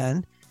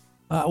weekend,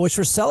 which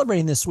we're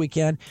celebrating this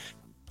weekend,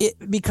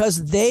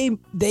 because they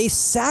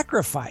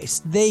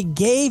sacrificed, they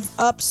gave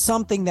up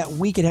something that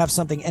we could have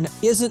something. And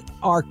isn't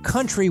our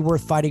country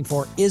worth fighting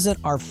for? Isn't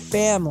our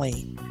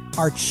family,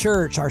 our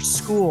church, our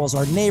schools,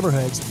 our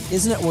neighborhoods,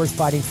 isn't it worth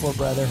fighting for,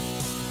 brother?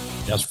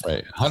 That's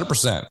right.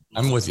 100%.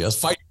 I'm with you. Let's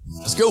fight.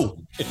 Let's go.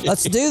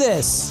 Let's do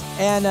this.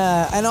 And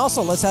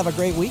also let's have a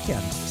great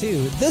weekend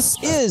too.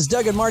 This is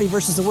Doug and Marty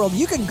versus the world.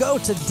 You can go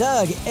to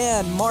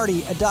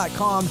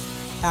dougandmarty.com,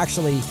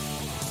 actually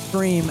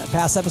stream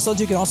past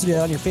episodes. You can also do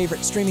that on your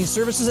favorite streaming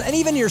services and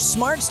even your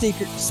smart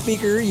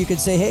speaker. You could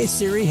say, hey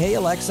Siri, hey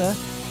Alexa,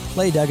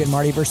 play Doug and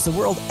Marty versus the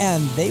world,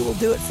 and they will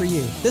do it for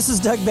you. This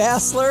is Doug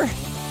Bassler.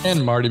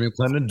 And Marty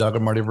McClendon, Doug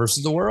and Marty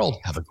versus the world.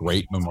 Have a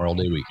great Memorial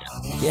Day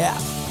weekend. Yeah.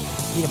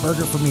 Eat a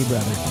burger for me,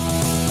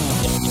 brother.